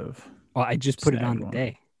merch. I would have. Well, I just put it on snagged one.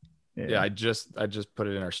 today. Yeah, I just put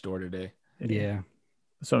it in our store today. Yeah.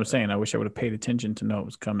 That's what I'm saying. I wish I would have paid attention to know it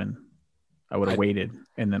was coming. I would have waited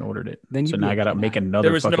and then ordered it. Then so you'd now be I got to like, make "Nah." another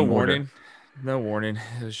There was no fucking order. warning. No warning.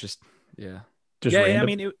 It was just Just I random.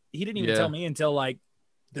 mean, he didn't even Yeah. tell me until like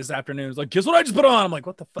this afternoon. It was like, guess what I just put on? I'm like,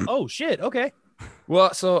 what the fuck? Oh shit. Okay.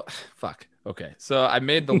 Well, so fuck. Okay. So I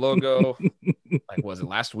made the logo like was it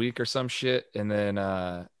last week or some shit? And then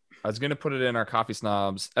I was gonna put it in our Coffee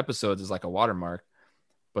Snobs episodes as like a watermark,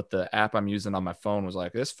 but the app I'm using on my phone was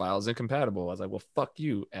like, this file is incompatible. I was like, well, fuck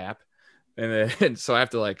you, app. And then so I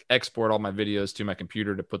have to like export all my videos to my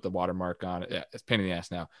computer to put the watermark on it. Yeah, it's a pain in the ass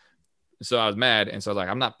now. So I was mad, and so I was like,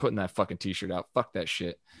 I'm not putting that fucking t-shirt out. Fuck that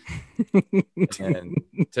shit. And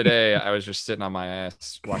today I was just sitting on my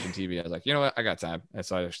ass watching TV. I was like, you know what? I got time. And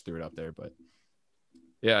so I just threw it up there. But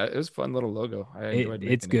yeah, it was a fun little logo. I enjoyed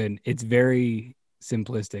It's making it. good. It's very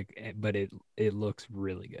simplistic, but it looks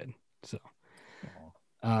really good. So,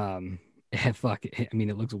 fuck it. I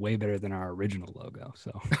mean, it looks way better than our original logo.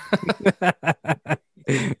 So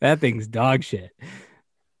that thing's dog shit.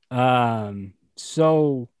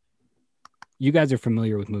 So you guys are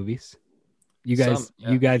familiar with movies. You guys, Some,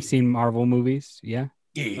 yeah. you guys seen Marvel movies? Yeah.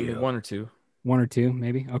 I mean, one or two. One or two,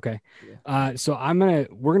 maybe. Okay. Yeah. So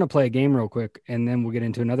we're gonna play a game real quick, and then we'll get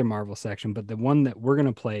into another Marvel section. But the one that we're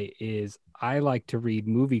gonna play is I like to read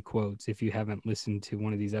movie quotes. If you haven't listened to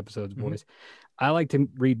one of these episodes, Mhm. boys, I like to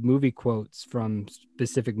read movie quotes from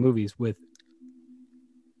specific movies with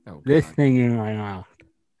Oh, this God. thing in my mouth.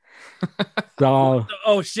 So,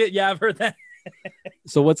 Oh shit. Yeah, I've heard that.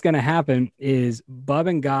 so what's gonna happen is Bub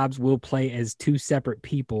and Gobs will play as two separate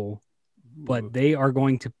people, but they are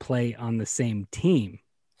going to play on the same team.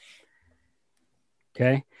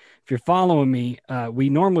 Okay. If you're following me, we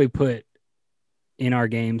normally put in our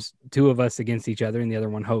games two of us against each other and the other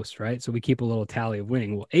one hosts, right? So we keep a little tally of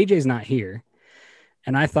winning. Well, AJ's not here.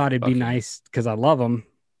 And I thought it'd be Okay. nice because I love him,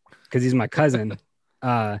 because he's my cousin,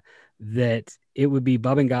 that it would be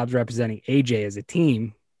Bub and Gobs representing AJ as a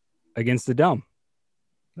team against the Dome.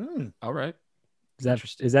 All right.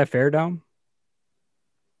 Is that fair, Dome?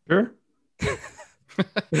 Sure.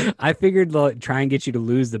 I figured try and get you to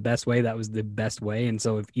lose the best way. That was the best way. And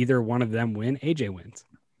so if either one of them win, AJ wins.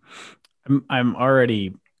 I'm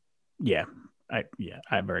already,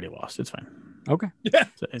 I've already lost. It's fine. Okay. Yeah.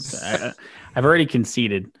 I've already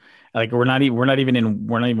conceded. Like we're not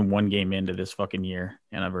even one game into this fucking year,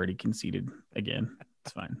 and I've already conceded again.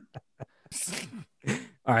 It's fine.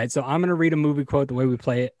 All right. So I'm going to read a movie quote the way we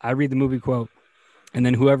play it. I read the movie quote, and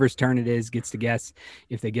then whoever's turn it is gets to guess.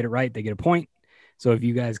 If they get it right, they get a point. So if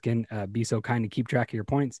you guys can be so kind to keep track of your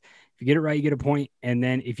points, if you get it right, you get a point. And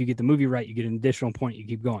then if you get the movie right, you get an additional point. You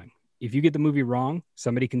keep going. If you get the movie wrong,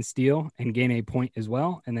 somebody can steal and gain a point as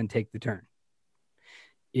well, and then take the turn.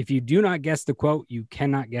 If you do not guess the quote, you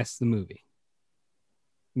cannot guess the movie.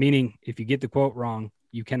 Meaning, if you get the quote wrong,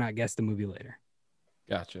 you cannot guess the movie later.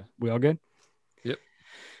 Gotcha. We all good? Yep.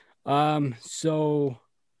 So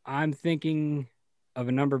I'm thinking of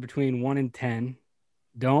a number between 1 and 10.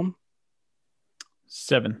 Dome?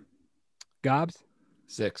 7. Gobs?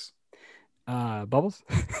 6. Bubbles?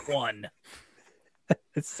 1.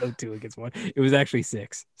 It's so 2 against 1. It was actually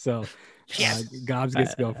 6. So Gobs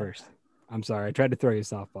gets to go first. I'm sorry. I tried to throw you a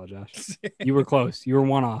softball, Josh. You were close. You were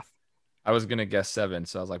one off. I was gonna guess 7,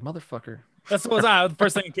 so I was like, motherfucker. That's what the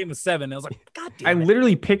first thing that came was 7. I was like, God I damn it.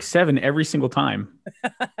 literally pick 7 every single time.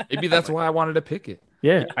 Maybe that's why I wanted to pick it.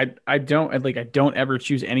 Yeah, I don't ever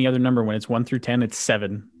choose any other number. When it's 1 through 10, it's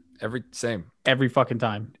 7 Same. every fucking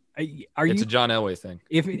time. Are It's you? a John Elway thing.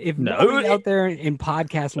 If No. nobody out there in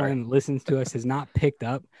podcast land that listens to us has not picked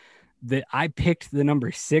up that I picked the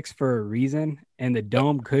number 6 for a reason, and the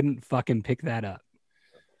Dome couldn't fucking pick that up.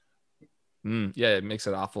 Yeah, it makes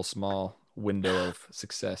an awful small window of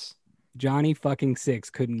success. Johnny fucking 6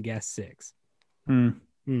 couldn't guess 6. Hmm.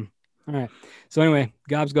 All right. So anyway,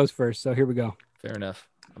 Gobs goes first. So here we go. Fair enough.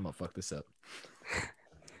 I'm gonna fuck this up.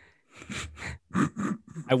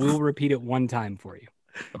 I will repeat it one time for you.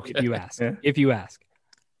 Okay. If you ask. Yeah. If you ask.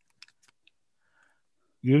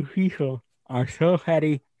 You people are so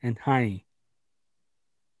heady and tiny.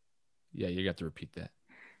 Yeah, you got to repeat that.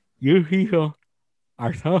 You people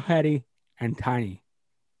are so petty and tiny.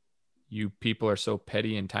 You people are so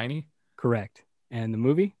petty and tiny. Correct. And the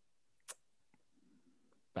movie?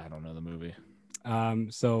 I don't know the movie.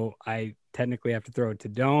 So I technically have to throw it to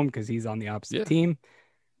Dome because he's on the opposite team.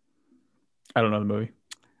 I don't know the movie.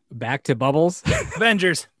 Back to Bubbles.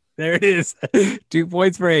 Avengers. There it is. 2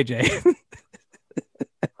 points for AJ.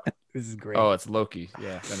 This is great. Oh, it's Loki.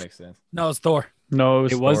 Yeah, that makes sense. No, it's Thor. No,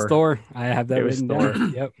 it was Thor. I have that It was written Thor.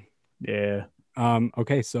 down. Yep. Yeah.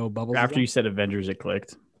 Okay, so Bubbles. After you said Avengers, it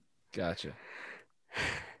clicked. Gotcha.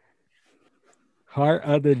 Part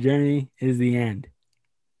of the journey is the end.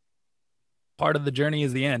 Part of the journey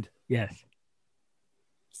is the end. Yes.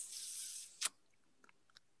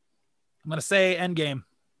 I'm gonna say Endgame.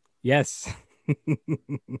 Yes.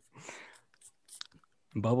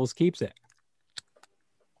 Bubbles keeps it.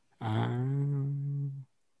 And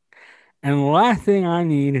the last thing I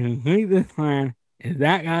need to complete this plan is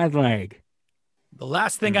that guy's leg. The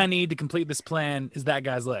last thing I need to complete this plan is that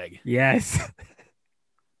guy's leg. Yes.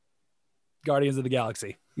 Guardians of the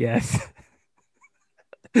Galaxy. Yes.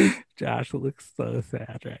 Josh looks so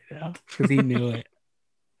sad right now because he knew it.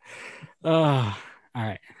 Oh, all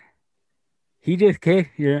right. He just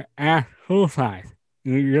kicked your ass full size.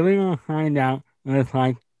 You really want to find out what it's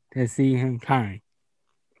like to see him coming.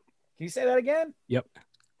 Can you say that again? Yep.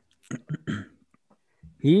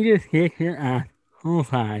 He just kicked your ass full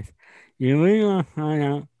size. You really want to find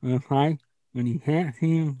out what it's like when you can't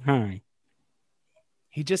see him coming.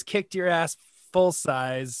 He just kicked your ass full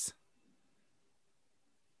size.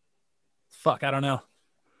 Fuck, I don't know.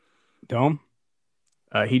 Dome?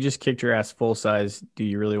 He just kicked your ass full size. Do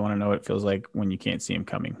you really want to know what it feels like when you can't see him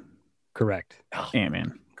coming? Correct.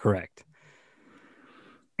 Ant-Man. Correct.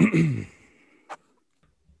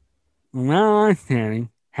 Well, I'm standing.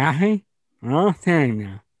 Happy? We're all standing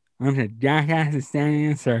now. I'm a jackass is standing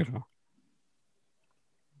in a circle.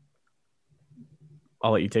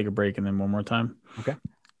 I'll let you take a break and then one more time. Okay.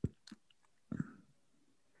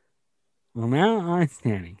 Well, now I'm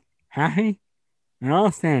standing. Happy? We're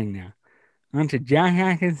all standing now. I'm a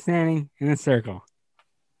jackass is standing in a circle.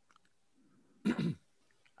 I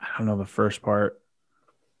don't know the first part.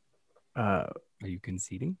 Are you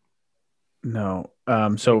conceding? No.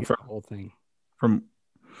 So The whole thing. from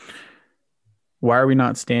why are we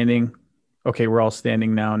not standing? Okay, we're all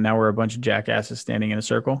standing now. Now we're a bunch of jackasses standing in a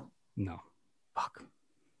circle. No. Fuck.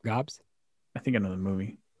 Gobs? I think I know the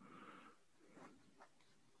movie.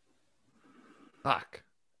 Fuck.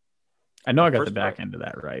 I know I got the first back part. end of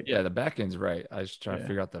that right. Yeah, the back end's right. I was just trying to Yeah.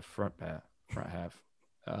 figure out the front half.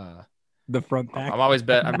 The front back? I'm always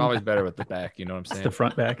better with the back. You know what I'm It's saying? the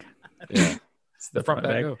front back. Yeah, It's the front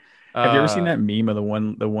back. Go. Have you ever seen that meme of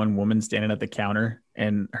the one woman standing at the counter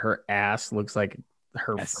and her ass looks like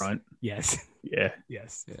her Yes. front? Yes. Yeah,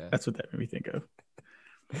 Yes. Yeah, that's what that made me think of.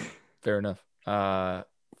 fair enough.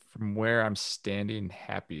 From where I'm standing,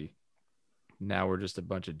 happy. Now we're just a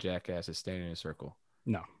bunch of jackasses standing in a circle.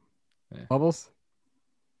 No. Yeah. Bubbles?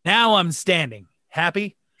 Now I'm standing.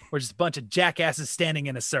 Happy? We're just a bunch of jackasses standing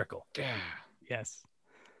in a circle. Yeah. Yes.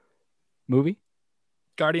 Movie?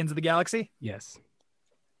 Guardians of the Galaxy? Yes.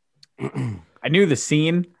 I knew the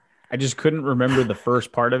scene. I just couldn't remember the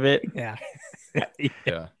first part of it. Yeah.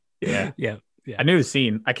 Yeah. Yeah. Yeah. I knew the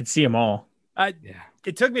scene. I could see them all. Yeah.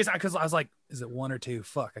 It took me because I was like, is it one or two?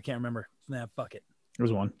 Fuck, I can't remember. Nah, fuck it. It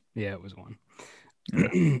was one. Yeah, it was one.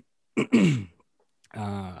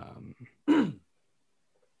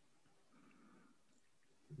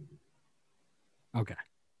 Okay.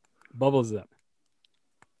 Bubbles up.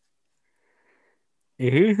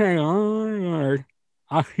 If you say one word,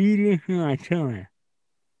 I'll feed you to my children.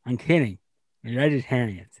 I'm kidding. We're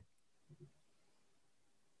vegetarians.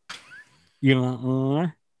 You want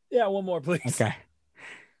more? Yeah, one more, please. Okay.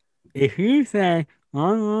 If you say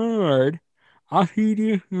one more word, I'll feed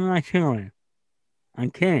you to my children. I'm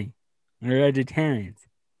kidding. We're vegetarians.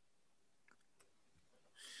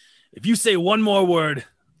 If you say one more word,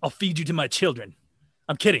 I'll feed you to my children.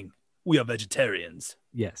 I'm kidding. We are vegetarians.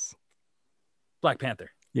 Yes. Black Panther.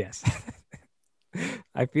 Yes.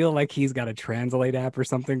 I feel like he's got a translate app or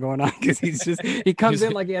something going on because he comes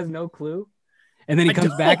in like he has no clue. And then he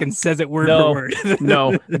comes back and says it word for word.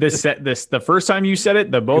 No, the first time you said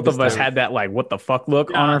it, the both of us had that like what the fuck look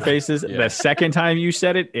on our faces. Yeah. The second time you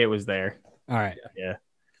said it, it was there. All right. Yeah.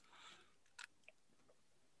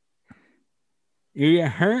 You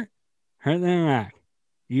get hurt them back.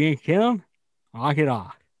 You get killed, walk it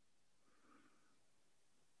off.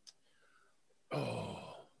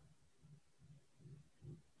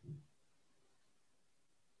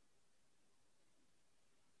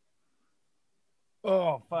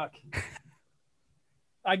 Oh, fuck.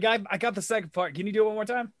 I got the second part. Can you do it one more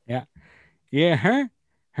time? You get hurt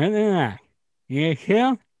the neck. You get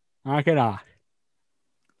killed, knock it off.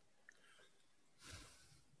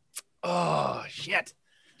 Oh shit!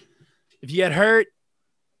 If you get hurt,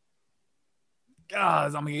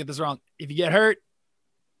 I'm gonna get this wrong. If you get hurt,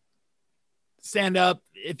 stand up.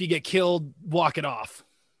 If you get killed, walk it off.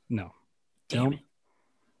 No. Damn Don't. it.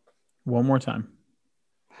 One more time.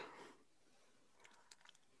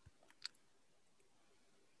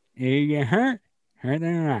 You get hurt the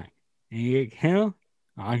neck. You get killed,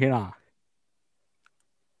 knock it off.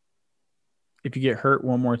 If you get hurt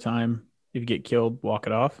one more time, if you get killed, walk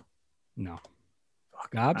it off. No. I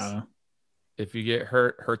Gobs? don't know. If you get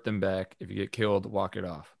hurt, hurt them back. If you get killed, walk it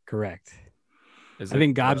off. Correct. Is I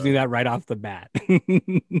think Gobs knew that right off the bat.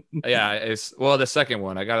 Yeah, it's the second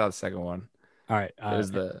one. I got out the second one. All right. It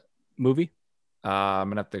was the movie? I'm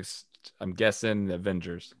gonna have to. I'm guessing the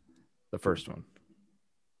Avengers, the first one.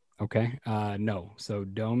 Okay. No. So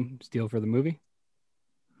Dome, steal for the movie?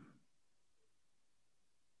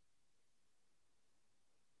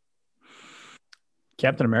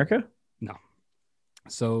 Captain America? No.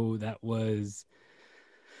 So that was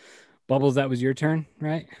Bubbles. That was your turn,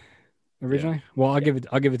 right? Originally. Well, I'll give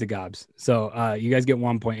it to Gobs. So you guys get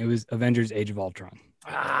 1 point. It was Avengers: Age of Ultron,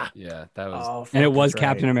 Yeah, that was. and it was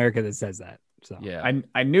Captain America that says that. So Yeah,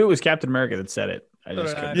 I knew it was Captain America that said it. I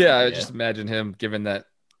just couldn't. yeah. I just imagine him giving that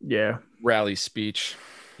Yeah. rally speech.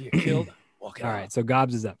 You get killed, walk it all off. right. So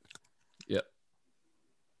Gobs is up. Yep.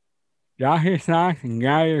 Drop your socks and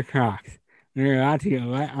grab your Crocs. You're about to get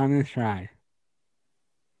wet on this ride.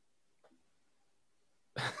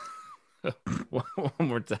 One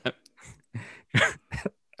more time.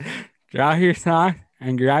 Drop your socks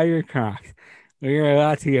and grab your Crocs. We're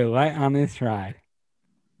about to get wet on this ride.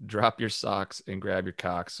 Drop your socks and grab your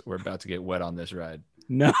cocks. We're about to get wet on this ride.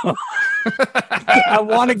 No. I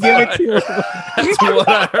want to give it to you. That's what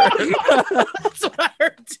I heard. That's what I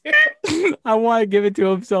heard too. I want to give it to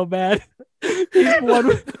him so bad.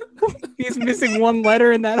 He's missing one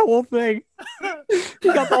letter in that whole thing. He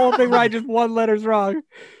got the whole thing right, just one letter's wrong.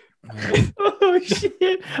 Oh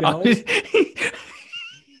shit! No.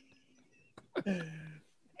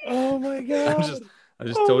 Oh my god! I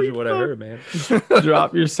just told you what I heard, man.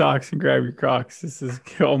 Drop your socks and grab your Crocs. This is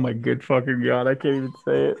oh my good fucking god! I can't even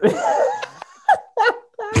say it.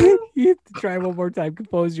 You have to try one more time.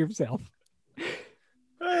 Compose yourself.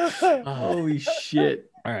 Holy shit!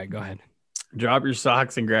 All right, go ahead. Drop your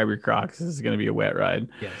socks and grab your Crocs. This is gonna be a wet ride.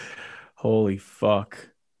 Yes. Holy fuck!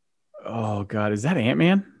 Oh god, is that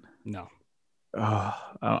Ant-Man? No. Oh,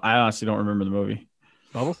 I honestly don't remember the movie.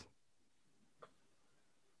 Bubbles?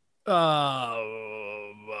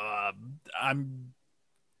 I'm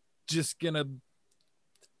just gonna.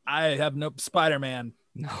 I have no Spider-Man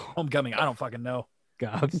No. Homecoming. I don't fucking know.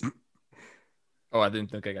 Gobs. Oh, I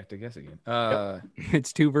didn't think I got to guess again.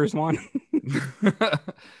 It's 2 versus 1. Drop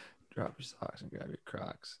your socks and grab your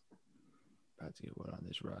Crocs. About to get wet on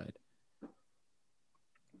this ride.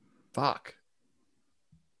 Fuck.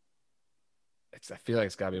 I feel like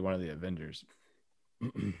it's got to be one of the Avengers,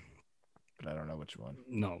 but I don't know which one.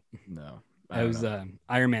 No. No, It was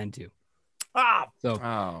Iron Man 2. Ah, So,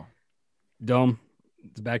 Oh, Dome,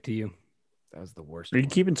 it's back to you. that was the worst. Are you one.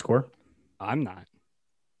 keeping score? I'm not.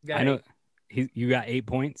 got I know it. you got 8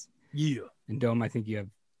 points. Yeah. And Dome, I think you have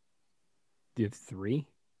 3.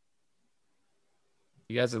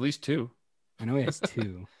 You guys at least 2. I know he has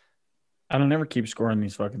 2. I don't ever keep scoring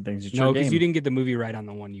these fucking things. It's No, your because game. you didn't get the movie right on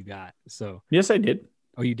the one you got. So, Yes, I did.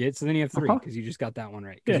 oh, you did. So then you have 3 Uh-huh. because you just got that one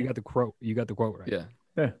right. Because Yeah. you got the quote. You got the quote right.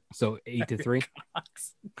 Yeah. So 8-3.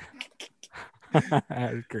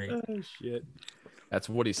 That was great. Oh shit. That's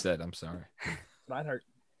what he said. I'm sorry. Mine hurt.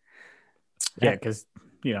 Yeah, because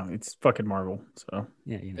it's fucking Marvel. So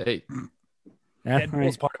Yeah, you know. Hey, That's Deadpool's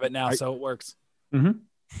right. part of it now, Are- so it works. You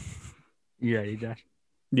ready, Josh?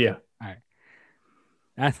 yeah,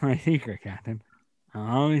 That's my secret, Captain. I'm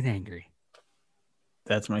always angry.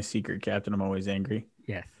 that's my secret, Captain. I'm always angry.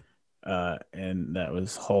 Yes. And that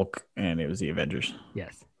was Hulk, and it was the Avengers.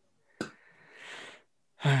 Yes.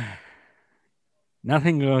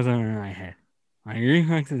 Nothing goes over my head. My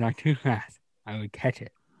reflexes are too fast. I would catch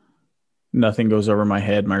it. Nothing goes over my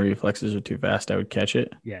head. My reflexes are too fast. I would catch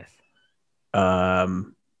it. Yes.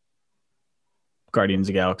 Guardians of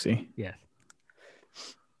the Galaxy. Yes.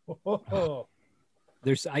 Oh.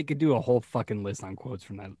 I could do a whole fucking list on quotes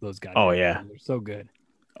from those guys. Oh, yeah. They're so good.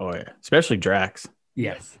 Oh yeah, especially Drax.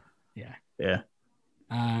 Yes. Yeah.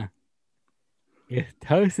 If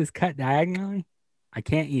toast is cut diagonally, I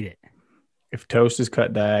can't eat it. If toast is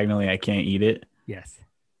cut diagonally, I can't eat it. Yes.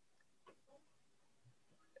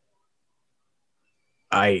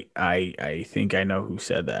 I think I know who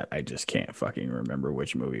said that. I just can't fucking remember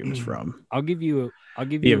which movie it was from. I'll give you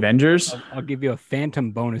The Avengers. I'll give you a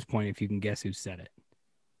phantom bonus point if you can guess who said it.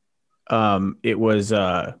 It was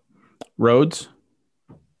Rhodes,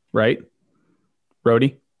 right?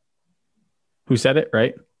 Rhodey. Who said it,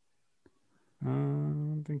 right? I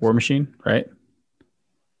don't think War so. Machine, right?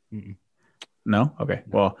 Mm-mm. No? Okay.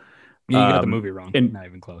 Well, You got the movie wrong. and- Not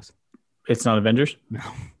even close. it's not Avengers? No.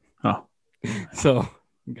 Oh. So,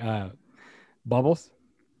 Bubbles?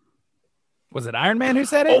 Was it Iron Man who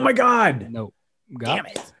said it? Oh my God. No. Damn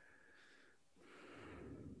it.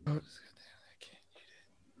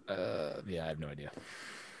 Yeah, I have no idea.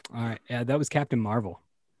 All right. Yeah, that was Captain Marvel.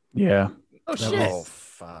 Yeah. Oh, That shit. was-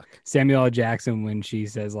 Fuck. Samuel L. Jackson, when she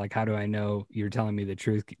says, like, how do I know you're telling me the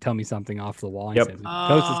truth? Tell me something off the wall. And Yep. He says,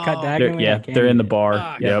 Coast is cut Oh. diagonally. I can't They're in eat the it." bar.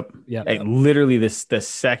 Fuck. Yep. Yep. Hey, literally the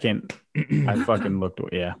second I fucking looked.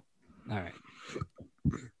 Yeah, All right.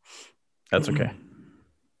 that's okay.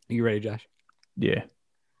 You ready, Josh? Yeah.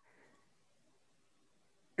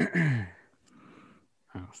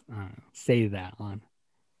 Save that on.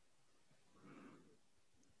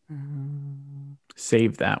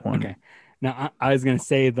 Save that one. Okay. Now, I was going to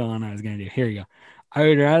say the one I was going to do. Here you go. I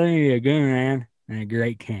would rather be a good man than a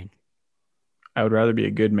great king. I would rather be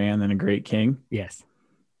a good man than a great king. Yes.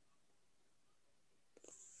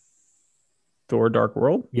 Thor: Dark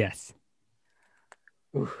World. Yes.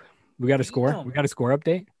 Ooh. We got a score. Damn. We got a score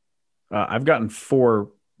update. I've gotten 4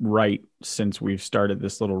 right since we've started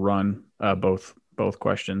this little run. Both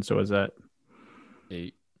questions. So is that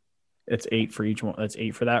 8. it's 8 for each one? That's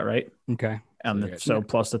 8 for that, right? Okay. And So you got- so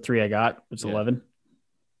plus the 3 I got, it's Yeah. 11.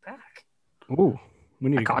 Ooh. We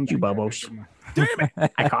need I to caught come you, back. Bubbles.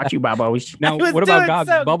 I caught you, Babos. Now, I was what about doing Gob?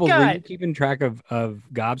 so Bubbles, were you good. keeping track of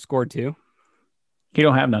Gob's score too? He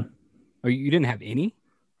don't have none. Or you didn't have any?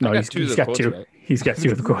 No, I got he's 2 of he's the got quotes 2. right. He's got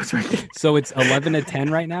 2 of the quotes right. So it's 11 to 10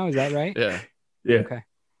 right now. Is that right? Yeah. Yeah. Okay.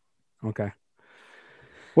 Okay.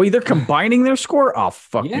 Wait, they're combining their score? Oh,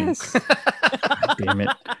 fuck me. Yes. Damn it.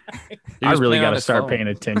 He I was really playing got on to his start phone. paying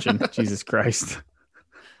attention. Jesus Christ.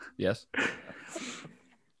 Yes.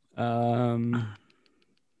 I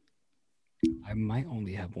might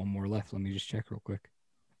only have one more left. Let me just check real quick.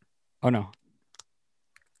 Oh no.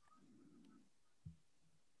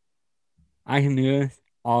 I can do this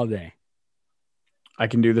all day. I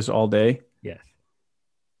can do this all day. Yes.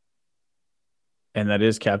 And that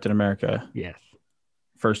is Captain America, Yes.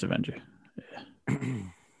 First Avenger.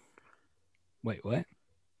 Wait, what?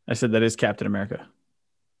 I said that is Captain America.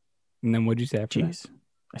 And then what'd you say after that? Jeez.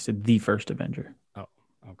 I said the First Avenger. Okay.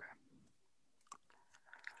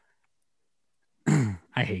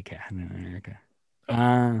 I hate Captain America.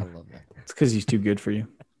 I love that. It's because he's too good for you.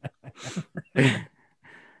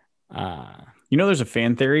 Uh, You know, there's a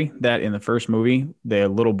fan theory that in the first movie, the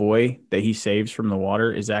little boy that he saves from the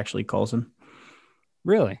water is actually Coulson.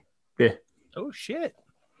 really? Yeah. Oh, shit.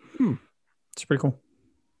 It's pretty cool.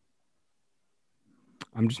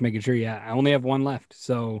 I'm just making sure. Yeah, I only have one left.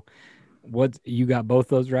 So, what you got both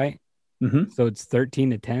those right? Mm-hmm. So it's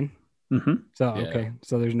 13 to 10. Mm-hmm. So Yeah. okay,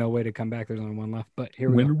 so there's no way to come back. There's only one left. But here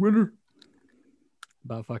we go. Winner.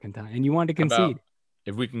 About fucking time. And you wanted to How about concede.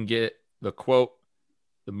 if we can get the quote,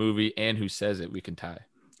 the movie, and who says it, we can tie.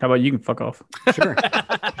 How about you can fuck off? Sure,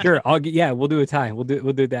 sure. We'll do a tie. We'll do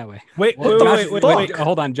it that way. Wait, Well, wait, Josh- wait, wait, wait.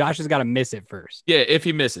 Hold on. Josh has got to miss it first. Yeah, if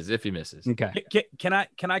he misses. Okay. Can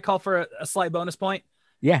I call for a slight bonus point?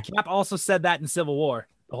 Yeah. Cap also said that in Civil War.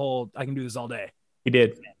 The whole I can do this all day. He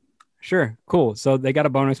did. Sure. Cool. So they got a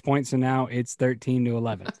bonus point. So now it's 13 to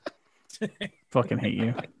 11. Fucking hate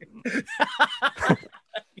you.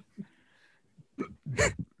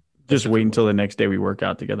 Just wait until the next day we work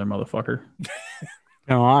out together, motherfucker.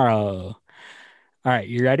 Tomorrow. All right.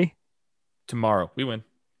 You ready? Tomorrow, we win.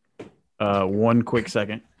 One quick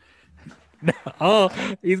second. Oh,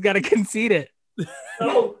 he's got to concede it.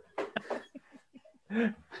 No.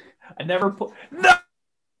 I never put. No.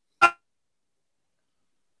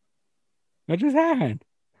 What just happened?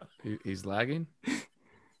 He's lagging.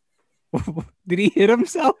 Did he hit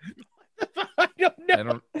himself? I don't know. I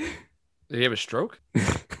don't. Did he have a stroke?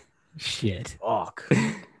 Shit. Fuck.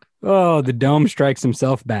 Oh, the dome strikes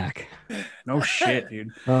himself back. No shit, dude.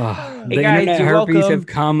 Oh, Hey, the guys, internet you're herpes welcome. have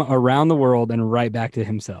come around the world and right back to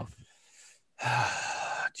himself.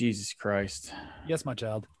 Jesus Christ. Yes, my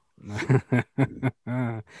child. All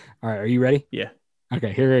right, are you ready? Yeah.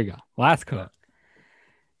 Okay, here we go. Last quote.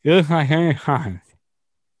 Here's my Henry Hines.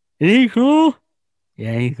 Is he cool?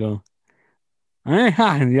 Yeah, he's cool. Henry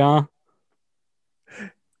Hines, y'all.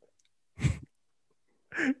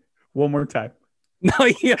 One more time. No,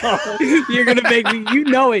 you're gonna make me. You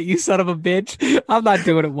know it, you son of a bitch. I'm not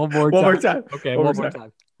doing it one more time. One more time. Okay, One one more more time.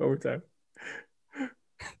 time. One more time.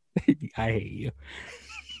 I hate you.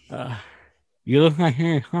 You look like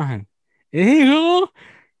Harry Hines. Is he cool?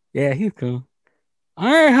 Yeah, he's cool.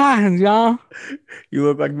 Harry Hines, y'all. You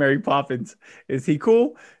look like Mary Poppins. Is he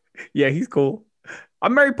cool? Yeah, he's cool.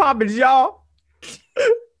 I'm Mary Poppins, y'all.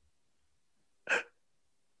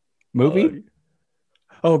 Movie?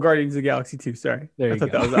 Oh, Guardians of the Galaxy 2. Sorry. There I you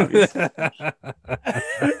thought go. that was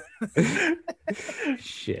obvious.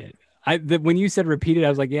 Shit. When you said repeated, I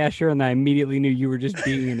was like, yeah, sure. And I immediately knew you were just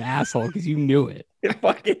being an asshole because you knew it.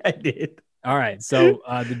 Fuck yeah, I did. All right. So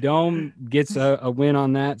the Dome gets a win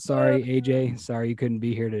on that. Sorry, AJ. Sorry you couldn't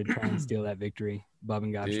be here to try and steal that victory. Bub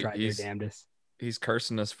and Gobs tried their damnedest. He's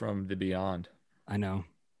cursing us from the beyond. I know.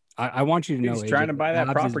 I want you to know, He's AJ, trying to buy that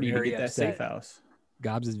Gobs property to get that safe house.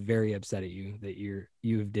 Gobs is very upset at you that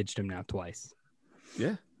you've ditched him now twice.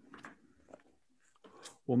 Yeah.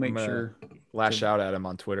 We'll make sure. Lash out at him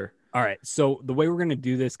on Twitter. All right. So the way we're going to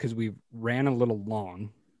do this, because we ran a little long,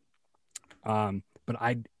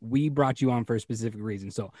 but we brought you on for a specific reason.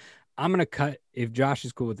 So I'm going to cut, if Josh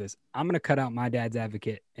is cool with this, I'm going to cut out my dad's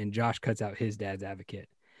advocate and Josh cuts out his dad's advocate.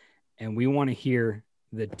 And we want to hear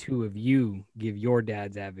the two of you give your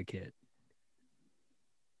dad's advocate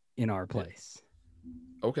in our place.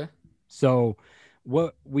 Okay. So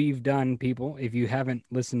what we've done, people, if you haven't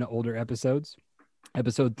listened to older episodes,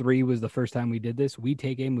 episode 3 was the first time we did this. We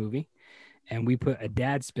take a movie and we put a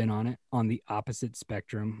dad spin on it on the opposite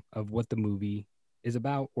spectrum of what the movie is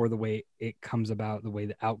about or the way it comes about, the way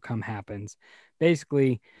the outcome happens.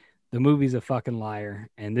 Basically, the movie's a fucking liar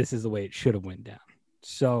and this is the way it should have went down.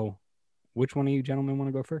 So which one of you gentlemen want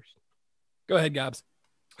to go first? Go ahead, Gobs.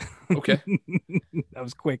 Okay. That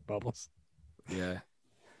was quick, Bubbles. Yeah.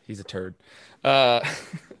 He's a turd.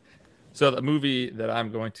 So the movie that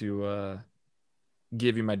I'm going to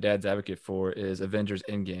give you my dad's advocate for is Avengers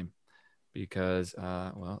Endgame because,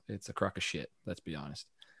 well, it's a crock of shit. Let's be honest.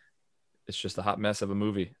 It's just a hot mess of a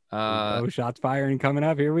movie. Shots firing coming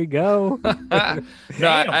up. Here we go. No,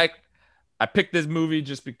 I picked this movie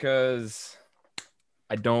just because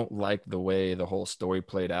I don't like the way the whole story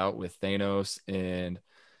played out with Thanos and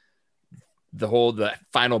the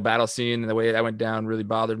final battle scene and the way that went down really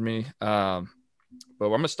bothered me. But I'm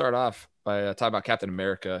going to start off by talking about Captain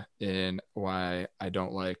America and why I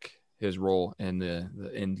don't like his role in the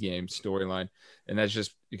Endgame storyline. And that's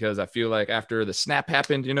just because I feel like after the snap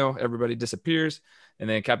happened, everybody disappears and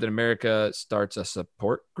then Captain America starts a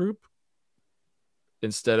support group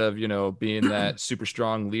instead of, being that super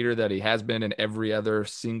strong leader that he has been in every other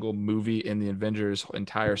single movie in the Avengers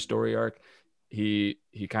entire story arc. He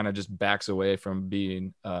kind of just backs away from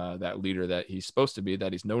being that leader that he's supposed to be,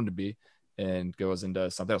 that he's known to be, and goes and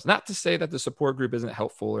does something else. Not to say that the support group isn't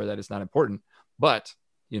helpful or that it's not important, but,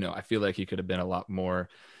 I feel like he could have been a lot more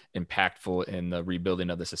impactful in the rebuilding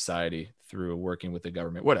of the society through working with the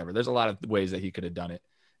government, whatever. There's a lot of ways that he could have done it.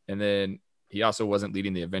 And then he also wasn't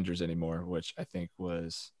leading the Avengers anymore, which I think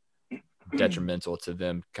was detrimental to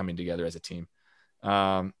them coming together as a team.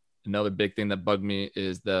 Another big thing that bugged me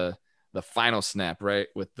is the final snap, right?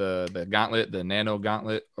 With the gauntlet, the nano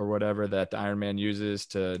gauntlet or whatever that the Iron Man uses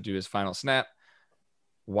to do his final snap.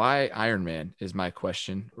 Why Iron Man is my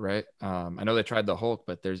question, right? I know they tried the Hulk,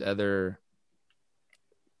 but there's other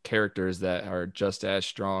characters that are just as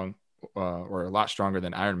strong or a lot stronger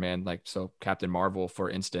than Iron Man. Like, so Captain Marvel, for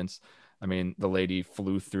instance, I mean, the lady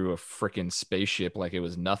flew through a freaking spaceship like it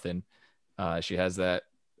was nothing. She has that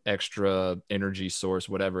extra energy source,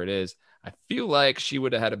 whatever it is. I feel like she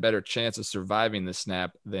would have had a better chance of surviving the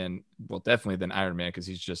snap definitely than Iron Man, because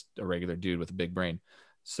he's just a regular dude with a big brain.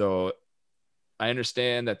 So I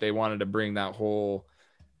understand that they wanted to bring that whole,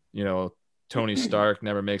 Tony Stark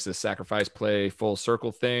never makes a sacrifice play full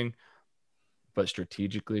circle thing, but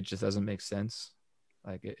strategically it just doesn't make sense.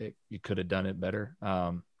 Like you could have done it better.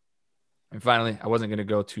 And finally, I wasn't going to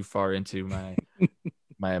go too far into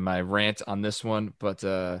my rant on this one, but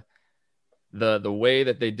the way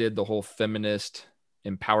that they did the whole feminist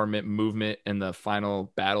empowerment movement in the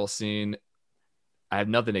final battle scene, I have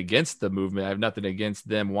nothing against the movement. I have nothing against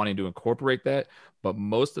them wanting to incorporate that, but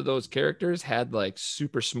most of those characters had like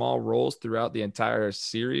super small roles throughout the entire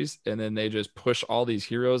series. And then they just push all these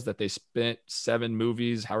heroes that they spent 7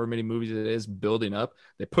 movies, however many movies it is, building up.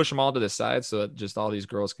 They push them all to the side so that just all these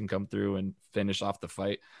girls can come through and finish off the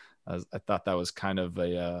fight. I thought that was kind of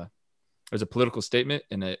it was a political statement,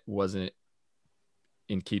 and it wasn't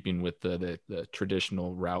in keeping with the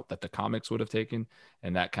traditional route that the comics would have taken.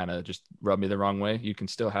 And that kind of just rubbed me the wrong way. You can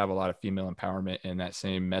still have a lot of female empowerment and that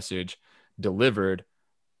same message delivered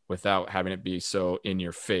without having it be so in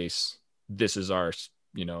your face. This is our,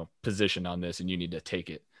 position on this, and you need to take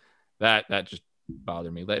it. That just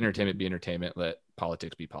bothered me. Let entertainment be entertainment. Let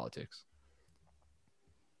politics be politics.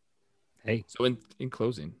 Hey. So in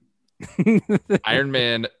closing, Iron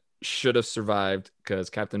Man should have survived because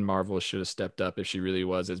Captain Marvel should have stepped up if she really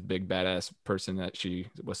was as big badass person that she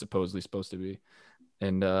was supposedly supposed to be.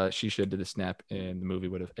 And she should do the snap, and the movie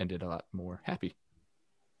would have ended a lot more happy.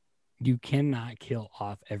 You cannot kill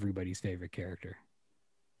off everybody's favorite character.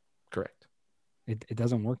 Correct. It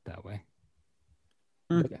doesn't work that way.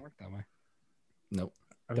 It doesn't work that way. Nope.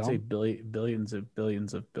 I would say billions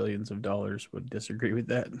of dollars would disagree with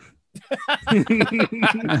that.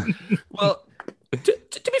 Well, to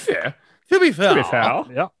be fair,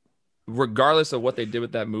 Yeah. regardless of what they did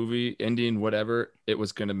with that movie, ending, whatever, it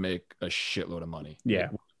was going to make a shitload of money. Yeah.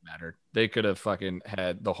 It wouldn't matter. They could have fucking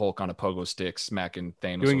had the Hulk on a pogo stick smacking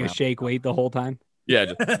Thanos Doing around. a shake weight the whole time. Yeah.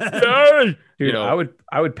 Just, Dude, I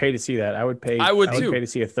would pay to see that. I would pay too. pay to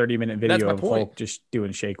see a 30-minute That's video my of point. Hulk just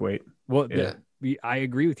doing shake weight. Well, Yeah. I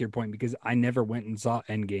agree with your point because I never went and saw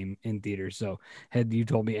Endgame in theaters. So had you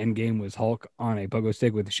told me Endgame was Hulk on a pogo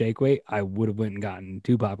stick with a shake weight, I would have went and gotten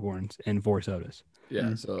 2 popcorns and 4 sodas.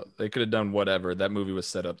 Yeah, so they could have done whatever. That movie was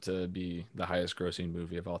set up to be the highest grossing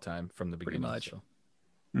movie of all time from the beginning. much. So.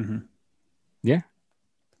 Mm-hmm. Yeah.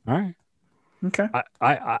 All right. Okay.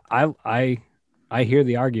 I hear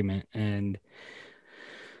the argument, and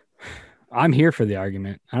I'm here for the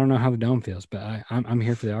argument. I don't know how the dome feels, but I'm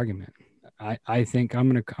here for the argument. I think I'm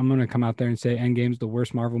gonna come out there and say Endgame's the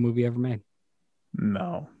worst Marvel movie ever made.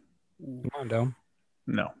 No. Come on, Dome.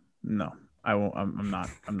 No. I won't. I'm not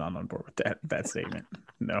on board with that statement.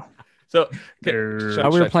 No. So No. So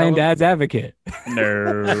we were playing Dad's Advocate.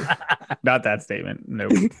 No. Not that statement.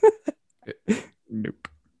 Nope. Nope.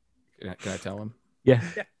 Can I tell him? Yeah.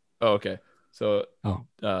 Oh, okay. So,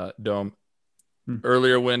 Dome.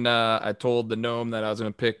 Earlier when I told the gnome that I was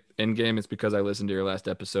going to pick Endgame, it's because I listened to your last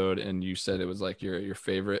episode and you said it was like your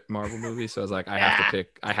favorite Marvel movie. So I was like, I have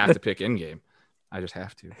to pick Endgame. I just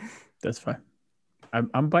have to. That's fine.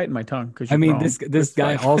 I'm biting my tongue because I mean, wrong. this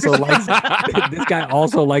guy also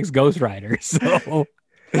likes Ghost Rider. So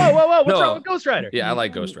Whoa! What's wrong with Ghost Rider? Yeah, I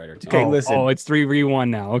like Ghost Rider too. Okay, listen. Oh, it's 3v1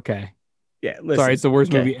 now. Okay. Yeah, listen. Sorry, it's the worst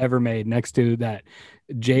Okay. movie ever made. Next to that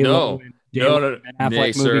J-Lo and Ben Affleck Nay,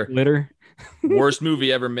 movie sir. Glitter. Worst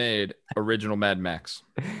movie ever made, original Mad Max.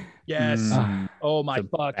 Yes. Mm, Oh my it's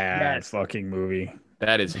a fuck. bad Yes. fucking movie.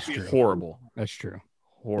 That is horrible. That's true.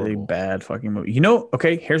 Really Horrible. bad fucking movie.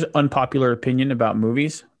 Okay, here's an unpopular opinion about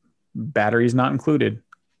movies. Batteries not included.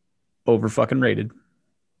 Over fucking rated.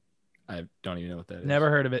 I don't even know what that is. Never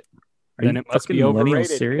heard of it. Are Then you it must fucking be millennial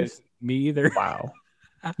overrated. serious? because Me either. Wow.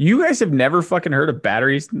 You guys have never fucking heard of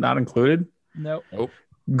batteries not included? Nope.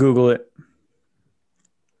 Google it.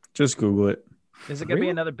 Just Google it. Is it gonna be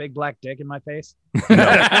another big black dick in my face? No.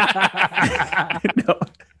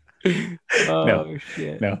 Oh No.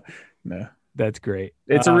 shit. No. That's great.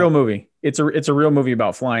 It's a real movie. It's a real movie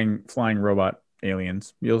about flying robot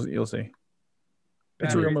aliens. You'll see.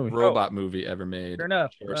 It's a real movie. Robot movie ever made. Sure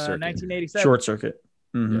enough. Short Circuit. 1987. Short Circuit.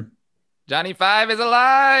 Mm-hmm. Johnny Five is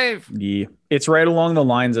alive. Yeah. It's right along the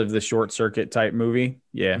lines of the Short Circuit type movie.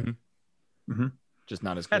 Yeah. Mhm. Mm-hmm. Just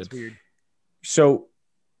not as That's good. weird. So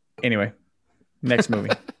anyway, next movie.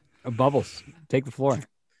 Bubbles. Take the floor.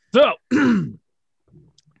 So,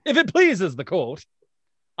 if it pleases the court,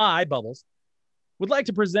 I, Bubbles, would like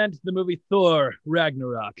to present the movie Thor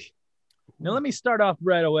Ragnarok. Now, let me start off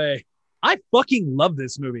right away. I fucking love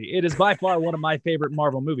this movie. It is by far one of my favorite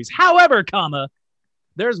Marvel movies. However,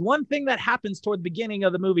 there's one thing that happens toward the beginning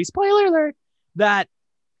of the movie, spoiler alert, that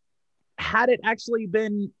had it actually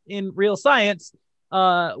been in real science,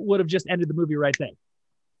 would have just ended the movie right there.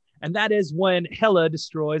 And that is when Hela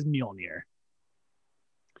destroys Mjolnir.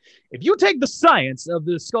 If you take the science of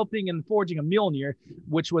the sculpting and forging of Mjolnir,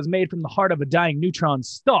 which was made from the heart of a dying neutron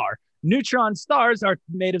star, neutron stars are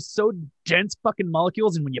made of so dense fucking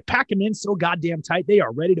molecules, and when you pack them in so goddamn tight, they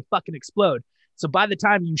are ready to fucking explode. So by the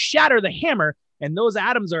time you shatter the hammer and those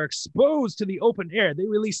atoms are exposed to the open air, they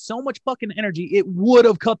release so much fucking energy, it would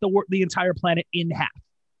have cut the entire planet in half.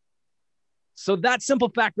 So that simple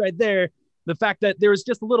fact right there, the fact that there was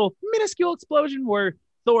just a little minuscule explosion where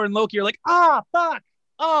Thor and Loki are like, fuck.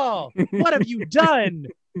 Oh, what have you done?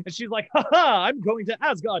 And she's like, I'm going to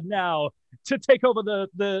Asgard now to take over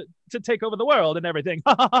the world and everything.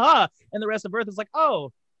 And the rest of Earth is like,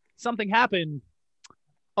 oh, something happened.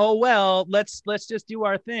 Oh, well, let's just do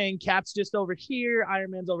our thing. Cap's just over here.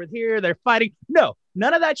 Iron Man's over here. They're fighting. No,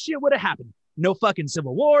 none of that shit would have happened. No fucking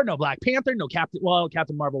Civil War, no Black Panther, no Captain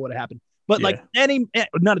Marvel would have happened. But Yeah. like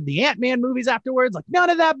none of the Ant-Man movies afterwards, like none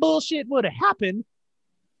of that bullshit would have happened.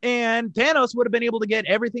 And Thanos would have been able to get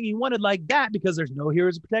everything he wanted like that because there's no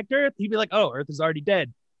heroes to protect Earth. He'd be like, oh, Earth is already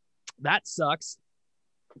dead. That sucks.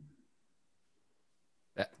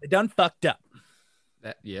 They done fucked up.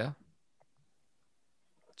 Yeah.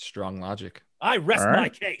 Strong logic. I rest All my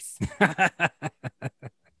right. case.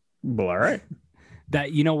 Well, all right.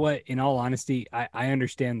 That, you know what, in all honesty, I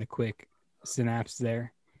understand the quick synapse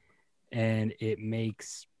there, and it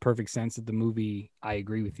makes perfect sense that the movie, I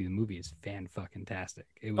agree with you, the movie is fan-fucking-tastic.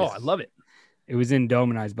 It was, I love it. It was in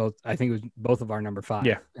Dome and I's both, I think it was both of our number 5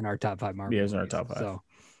 Yeah. in our top 5 Marvel Yeah, it's in our movies. top 5. So,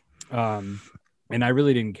 and I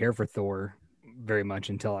really didn't care for Thor very much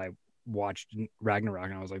until I watched Ragnarok,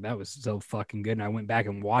 and I was like, that was so fucking good. And I went back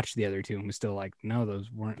and watched the other two and was still like, no,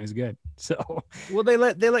 those weren't as good. So Well, they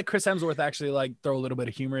let Chris Hemsworth actually like throw a little bit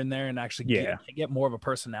of humor in there and actually get more of a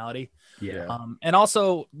personality. yeah. And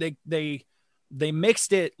also they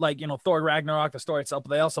mixed it, like, you know, Thor Ragnarok, the story itself, but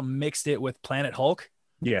they also mixed it with Planet Hulk,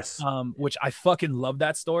 Yes. which I fucking love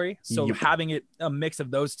that story. So Yep. having it a mix of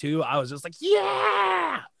those two, I was just like,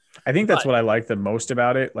 yeah. I think that's But- what I like the most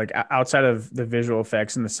about it. Like outside of the visual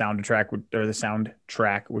effects and the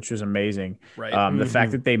soundtrack, which was amazing. Right. The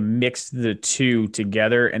fact that they mixed the two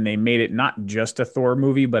together and they made it not just a Thor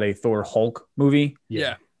movie, but a Thor Hulk movie.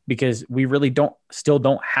 Yeah. Because we really don't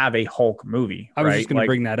have a Hulk movie. I was right? just going to Like,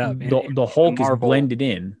 bring that up. The Hulk is Marvel- blended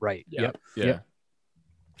in Right. Yeah. Yep. Yeah. Yep.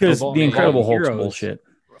 because Of all- the of all Incredible the Hulk's heroes- bullshit.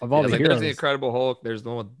 Of all Yeah, the like, heroes, there's the Incredible Hulk. There's the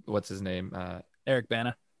one with, what's his name? Eric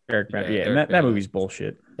Bana. Eric, Yeah, and Eric that Bana. movie's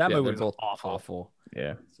bullshit. That yeah, movie they're was both awful.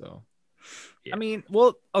 Yeah. So Yeah. I mean,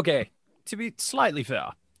 well, okay, to be slightly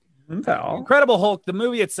fair, No. Incredible Hulk, the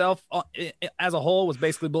movie itself as a whole was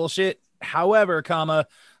basically bullshit. However,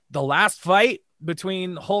 the last fight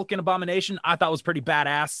between Hulk and Abomination, I thought was pretty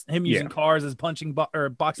badass. Him using cars as punching or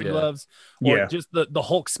boxing Yeah. gloves, or Yeah. just the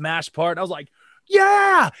Hulk smash part. I was like,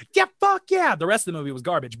 yeah, fuck yeah. The rest of the movie was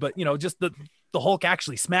garbage, but you know, just the Hulk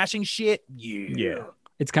actually smashing shit. Yeah.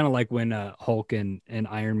 it's kind of like when Hulk and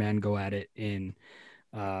Iron Man go at it in,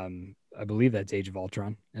 I believe that's Age of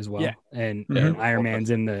Ultron as well. Yeah. And, Mhm. and Iron Man's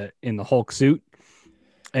in the Hulk suit,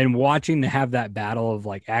 and watching to have that battle of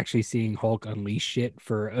like actually seeing Hulk unleash shit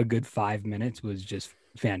for a good 5 minutes was just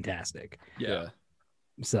fantastic. yeah.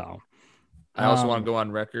 So I also want to go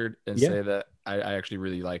on record and yeah. say that I actually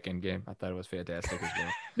really like Endgame. I thought it was fantastic as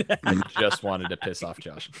well. I just wanted to piss off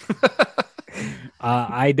Josh.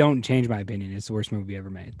 I don't change my opinion. It's the worst movie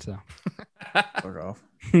ever made. So Fuck off.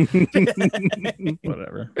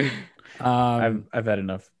 Whatever. um, I've had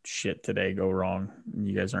enough shit today go wrong.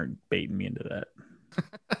 You guys aren't baiting me into that.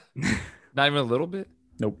 Not even a little bit.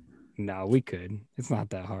 Nope. no, we could. It's not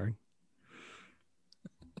that hard.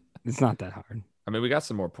 It's not that hard. I mean, we got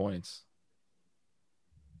some more points.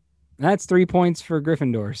 That's 3 points for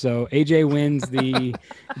Gryffindor. So AJ wins the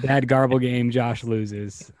Dad Garble game. Josh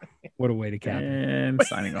loses. What a way to cap it. And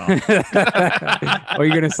signing off. Or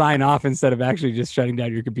you're gonna sign off instead of actually just shutting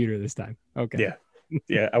down your computer this time. Okay. Yeah.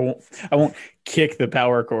 Yeah. I won't kick the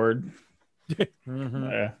power cord.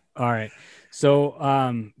 Mhm. All right.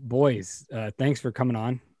 So boys, thanks for coming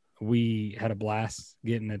on. We had a blast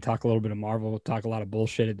getting to talk a little bit of Marvel, talk a lot of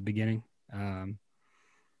bullshit at the beginning. Thanks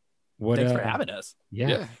for having us.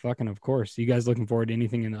 Yeah, fucking of course. You guys looking forward to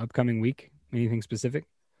anything in the upcoming week? Anything specific?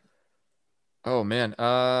 Oh man.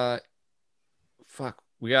 Fuck.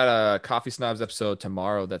 We got a Coffee Snobs episode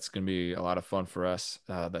tomorrow. That's gonna be a lot of fun for us.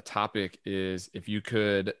 The topic is, if you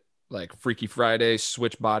could, like, Freaky Friday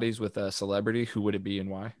switch bodies with a celebrity, who would it be and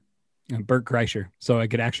why? Bert Kreischer, so I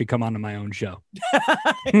could actually come onto my own show.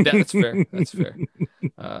 Yeah, that's fair. That's fair.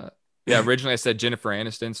 Yeah, originally I said Jennifer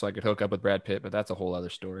Aniston so I could hook up with Brad Pitt, but that's a whole other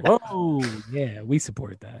story. Oh, yeah, we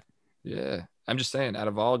support that. Yeah, I'm just saying, out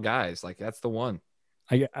of all guys, like, that's the one.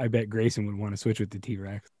 I bet Grayson would want to switch with the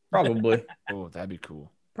T-Rex. Probably. Oh, that'd be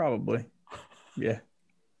cool. Probably. Yeah.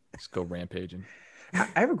 Just go rampaging. I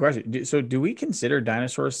have a question. So do we consider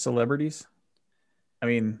dinosaurs celebrities? I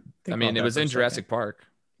mean, think about It that was for a in second. Jurassic Park.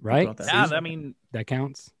 Right? about that. Yeah, Season. I mean, That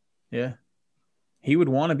counts. Yeah. He would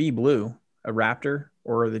want to be Blue, a raptor,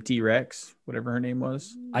 or the T-Rex, whatever her name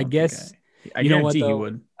was. I don't guess- think I you know what, guarantee he though?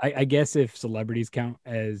 would. I guess if celebrities count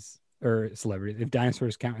as, or celebrities, if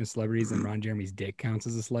dinosaurs count as celebrities, then Ron Jeremy's dick counts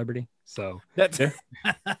as a celebrity. So that's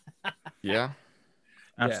Yeah.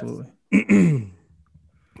 Absolutely.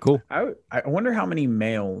 cool. I wonder how many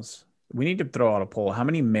males, we need to throw out a poll. How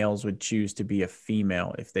many males would choose to be a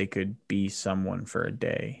female if they could be someone for a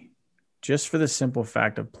day? Just for the simple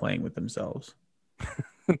fact of playing with themselves.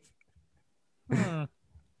 Hmm.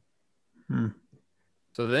 Hmm.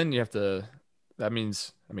 So then you have to that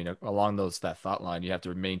means, I mean, along that thought line, you have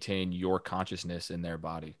to maintain your consciousness in their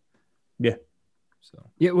body. Yeah. So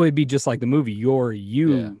It would be just like the movie. You're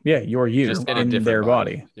you. Yeah, you're you just in a in different their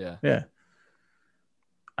body. Yeah. Yeah.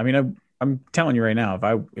 I mean, I'm telling you right now,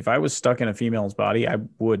 if I was stuck in a female's body, I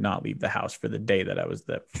would not leave the house for the day that I was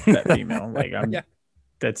that female. Like Yeah.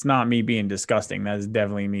 That's not me being disgusting. That is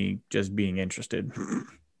definitely me just being interested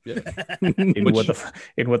Yeah. in what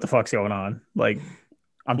the fuck's going on. Like,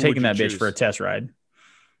 I'm Who taking would that you bitch for a choose? test ride.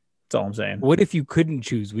 That's all I'm saying. What if you couldn't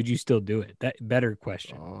choose? Would you still do it? That better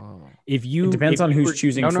question. Oh, If you It depends if on you who's were-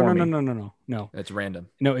 choosing no, for me. No. it's random.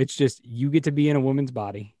 No, it's just you get to be in a woman's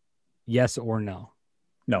body. Yes or no.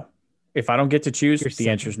 No. If I don't get to choose, You're the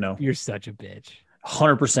answer is no. You're such a bitch.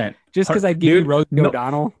 100%. Just because I give you Dude, Rosie no.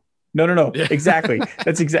 O'Donnell. No. Yeah. Exactly.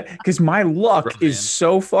 That's exactly because my luck Roseanne. is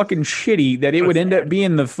so fucking shitty that it would end up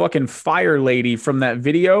being the fucking fire lady from that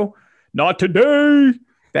video. Not today.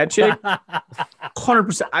 That chick,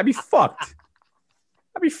 100%. I'd be fucked.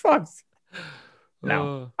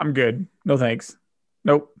 No, I'm good. No thanks.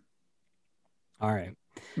 Nope. All right.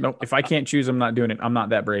 Nope. If I can't choose, I'm not doing it. I'm not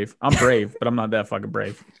that brave. I'm brave, but I'm not that fucking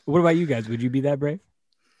brave. What about you guys? Would you be that brave?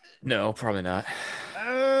 No, probably not.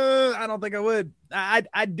 I don't think I would.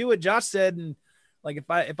 I'd do what Josh said, and like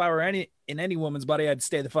if I were in any woman's body, I'd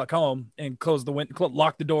stay the fuck home and close the window,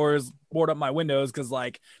 lock the doors, board up my windows, because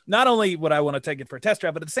like not only would I want to take it for a test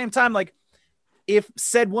drive, but at the same time, like if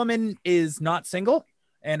said woman is not single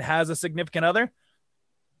and has a significant other,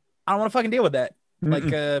 I don't want to fucking deal with that. Like,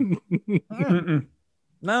 Mm-mm.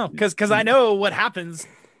 no, because I know what happens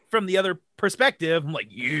from the other perspective. I'm like,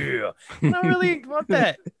 yeah, I don't really want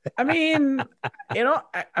that. I mean,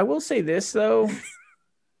 I will say this though.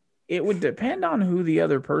 It would depend on who the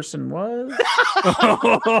other person was.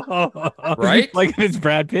 Right? Like if it's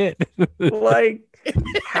Brad Pitt. Like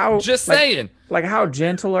how Just like, saying. Like how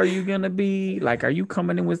gentle are you gonna be? Like, are you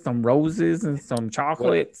coming in with some roses and some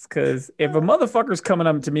chocolates? Because if a motherfucker's coming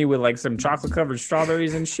up to me with like some chocolate covered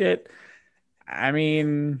strawberries and shit, I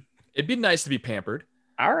mean, It'd be nice to be pampered.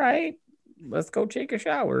 all right, let's go take a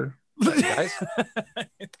shower. Guys.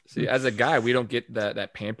 See, as a guy, we don't get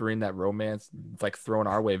that pampering, that romance like thrown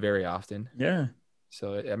our way very often. Yeah.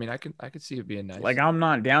 So I mean, I could see it being nice. Like I'm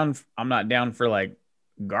not down for like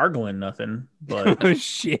gargling nothing, but Oh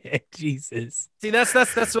shit, Jesus. See, that's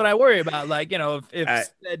what I worry about. Like, you know, if I-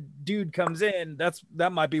 that dude comes in,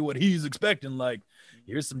 that might be what he's expecting. Like,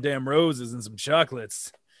 here's some damn roses and some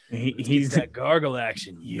chocolates. he's That gargle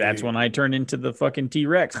action. Yeah. that's when I turn into the fucking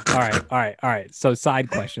T-Rex. All right. So side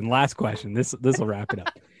question, last question. This will wrap it up.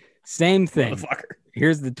 Same thing. Motherfucker.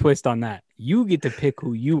 Here's the twist on that. You get to pick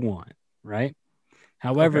who you want, right?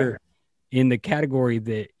 However, in the category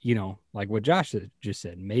that, you know, like what Josh just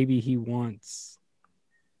said, maybe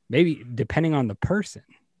depending on the person,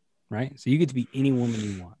 right? So you get to be any woman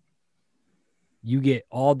you want. You get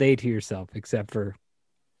all day to yourself except for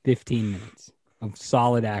 15 minutes of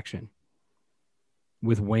solid action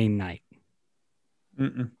with Wayne Knight.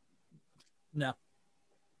 Mm-mm. No.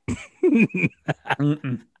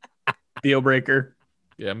 Mm-mm. Deal breaker.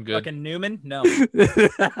 yeah, I'm good. Fucking Newman? No.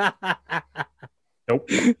 Nope.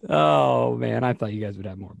 Oh man, I thought you guys would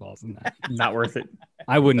have more balls than that. Not worth it.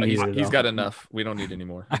 I wouldn't He's either. he's though. got enough. We don't need any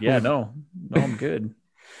more. Yeah, no, I'm good.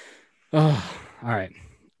 Oh, all right.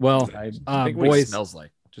 Well, Think what he boys, smells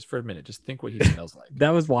like. Just for a minute. Just think what he smells like.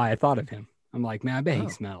 that was why I thought of him. I'm like, man, I bet Oh. he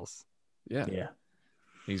smells Yeah. Yeah,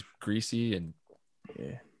 He's greasy and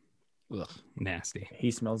yeah. ugh. nasty.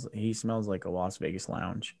 He smells like a Las Vegas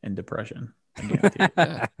lounge in depression. I guarantee it.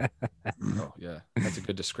 Yeah. Oh yeah. That's a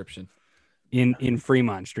good description. in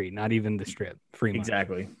Fremont Street, not even the strip. Fremont.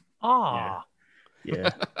 Exactly. Ah. Yeah.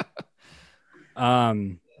 All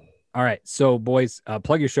right. So boys,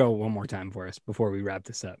 plug your show one more time for us before we wrap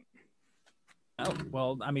this up. Oh,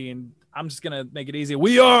 well, I mean, I'm just going to make it easy.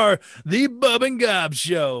 We are the Bub and Gob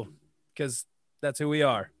Show because that's who we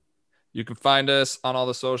are. You can find us on all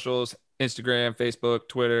the socials: Instagram, Facebook,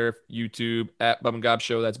 Twitter, YouTube at Bub and Gob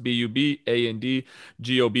Show. That's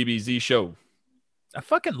BUBANDGOBBZ Show. I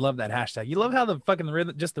fucking love that hashtag. You love how the fucking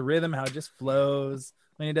rhythm, how it just flows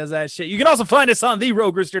when he does that shit. You can also find us on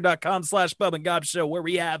theroguerooster.com/Bub and Gob Show, where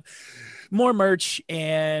we have more merch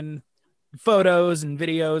and photos and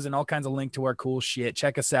videos and all kinds of link to our cool shit.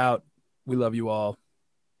 Check us out. We love you all.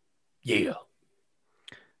 Yeah.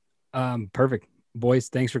 Perfect. Boys,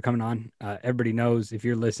 thanks for coming on. Everybody knows if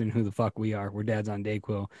you're listening who the fuck we are. We're Dads on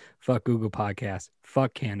Dayquil. Fuck Google Podcasts.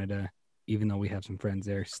 Fuck Canada, even though we have some friends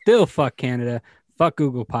there. Still fuck Canada. Fuck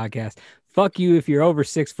Google Podcast. Fuck you if you're over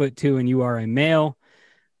 6'2" and you are a male.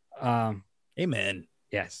 Amen.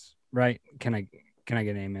 Yes, right. Can I Can I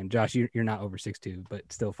get an amen? Josh, you're not over 6'2", but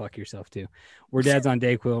still fuck yourself too. We're Dads on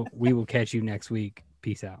Dayquil. We will catch you next week.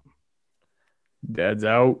 Peace out. Dad's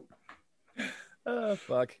out. Oh,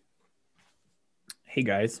 fuck. Hey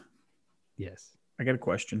guys, Yes. I got a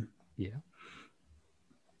question. Yeah.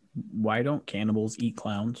 Why don't cannibals eat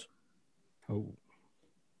clowns? Oh.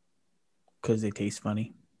 Because they taste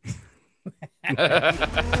funny.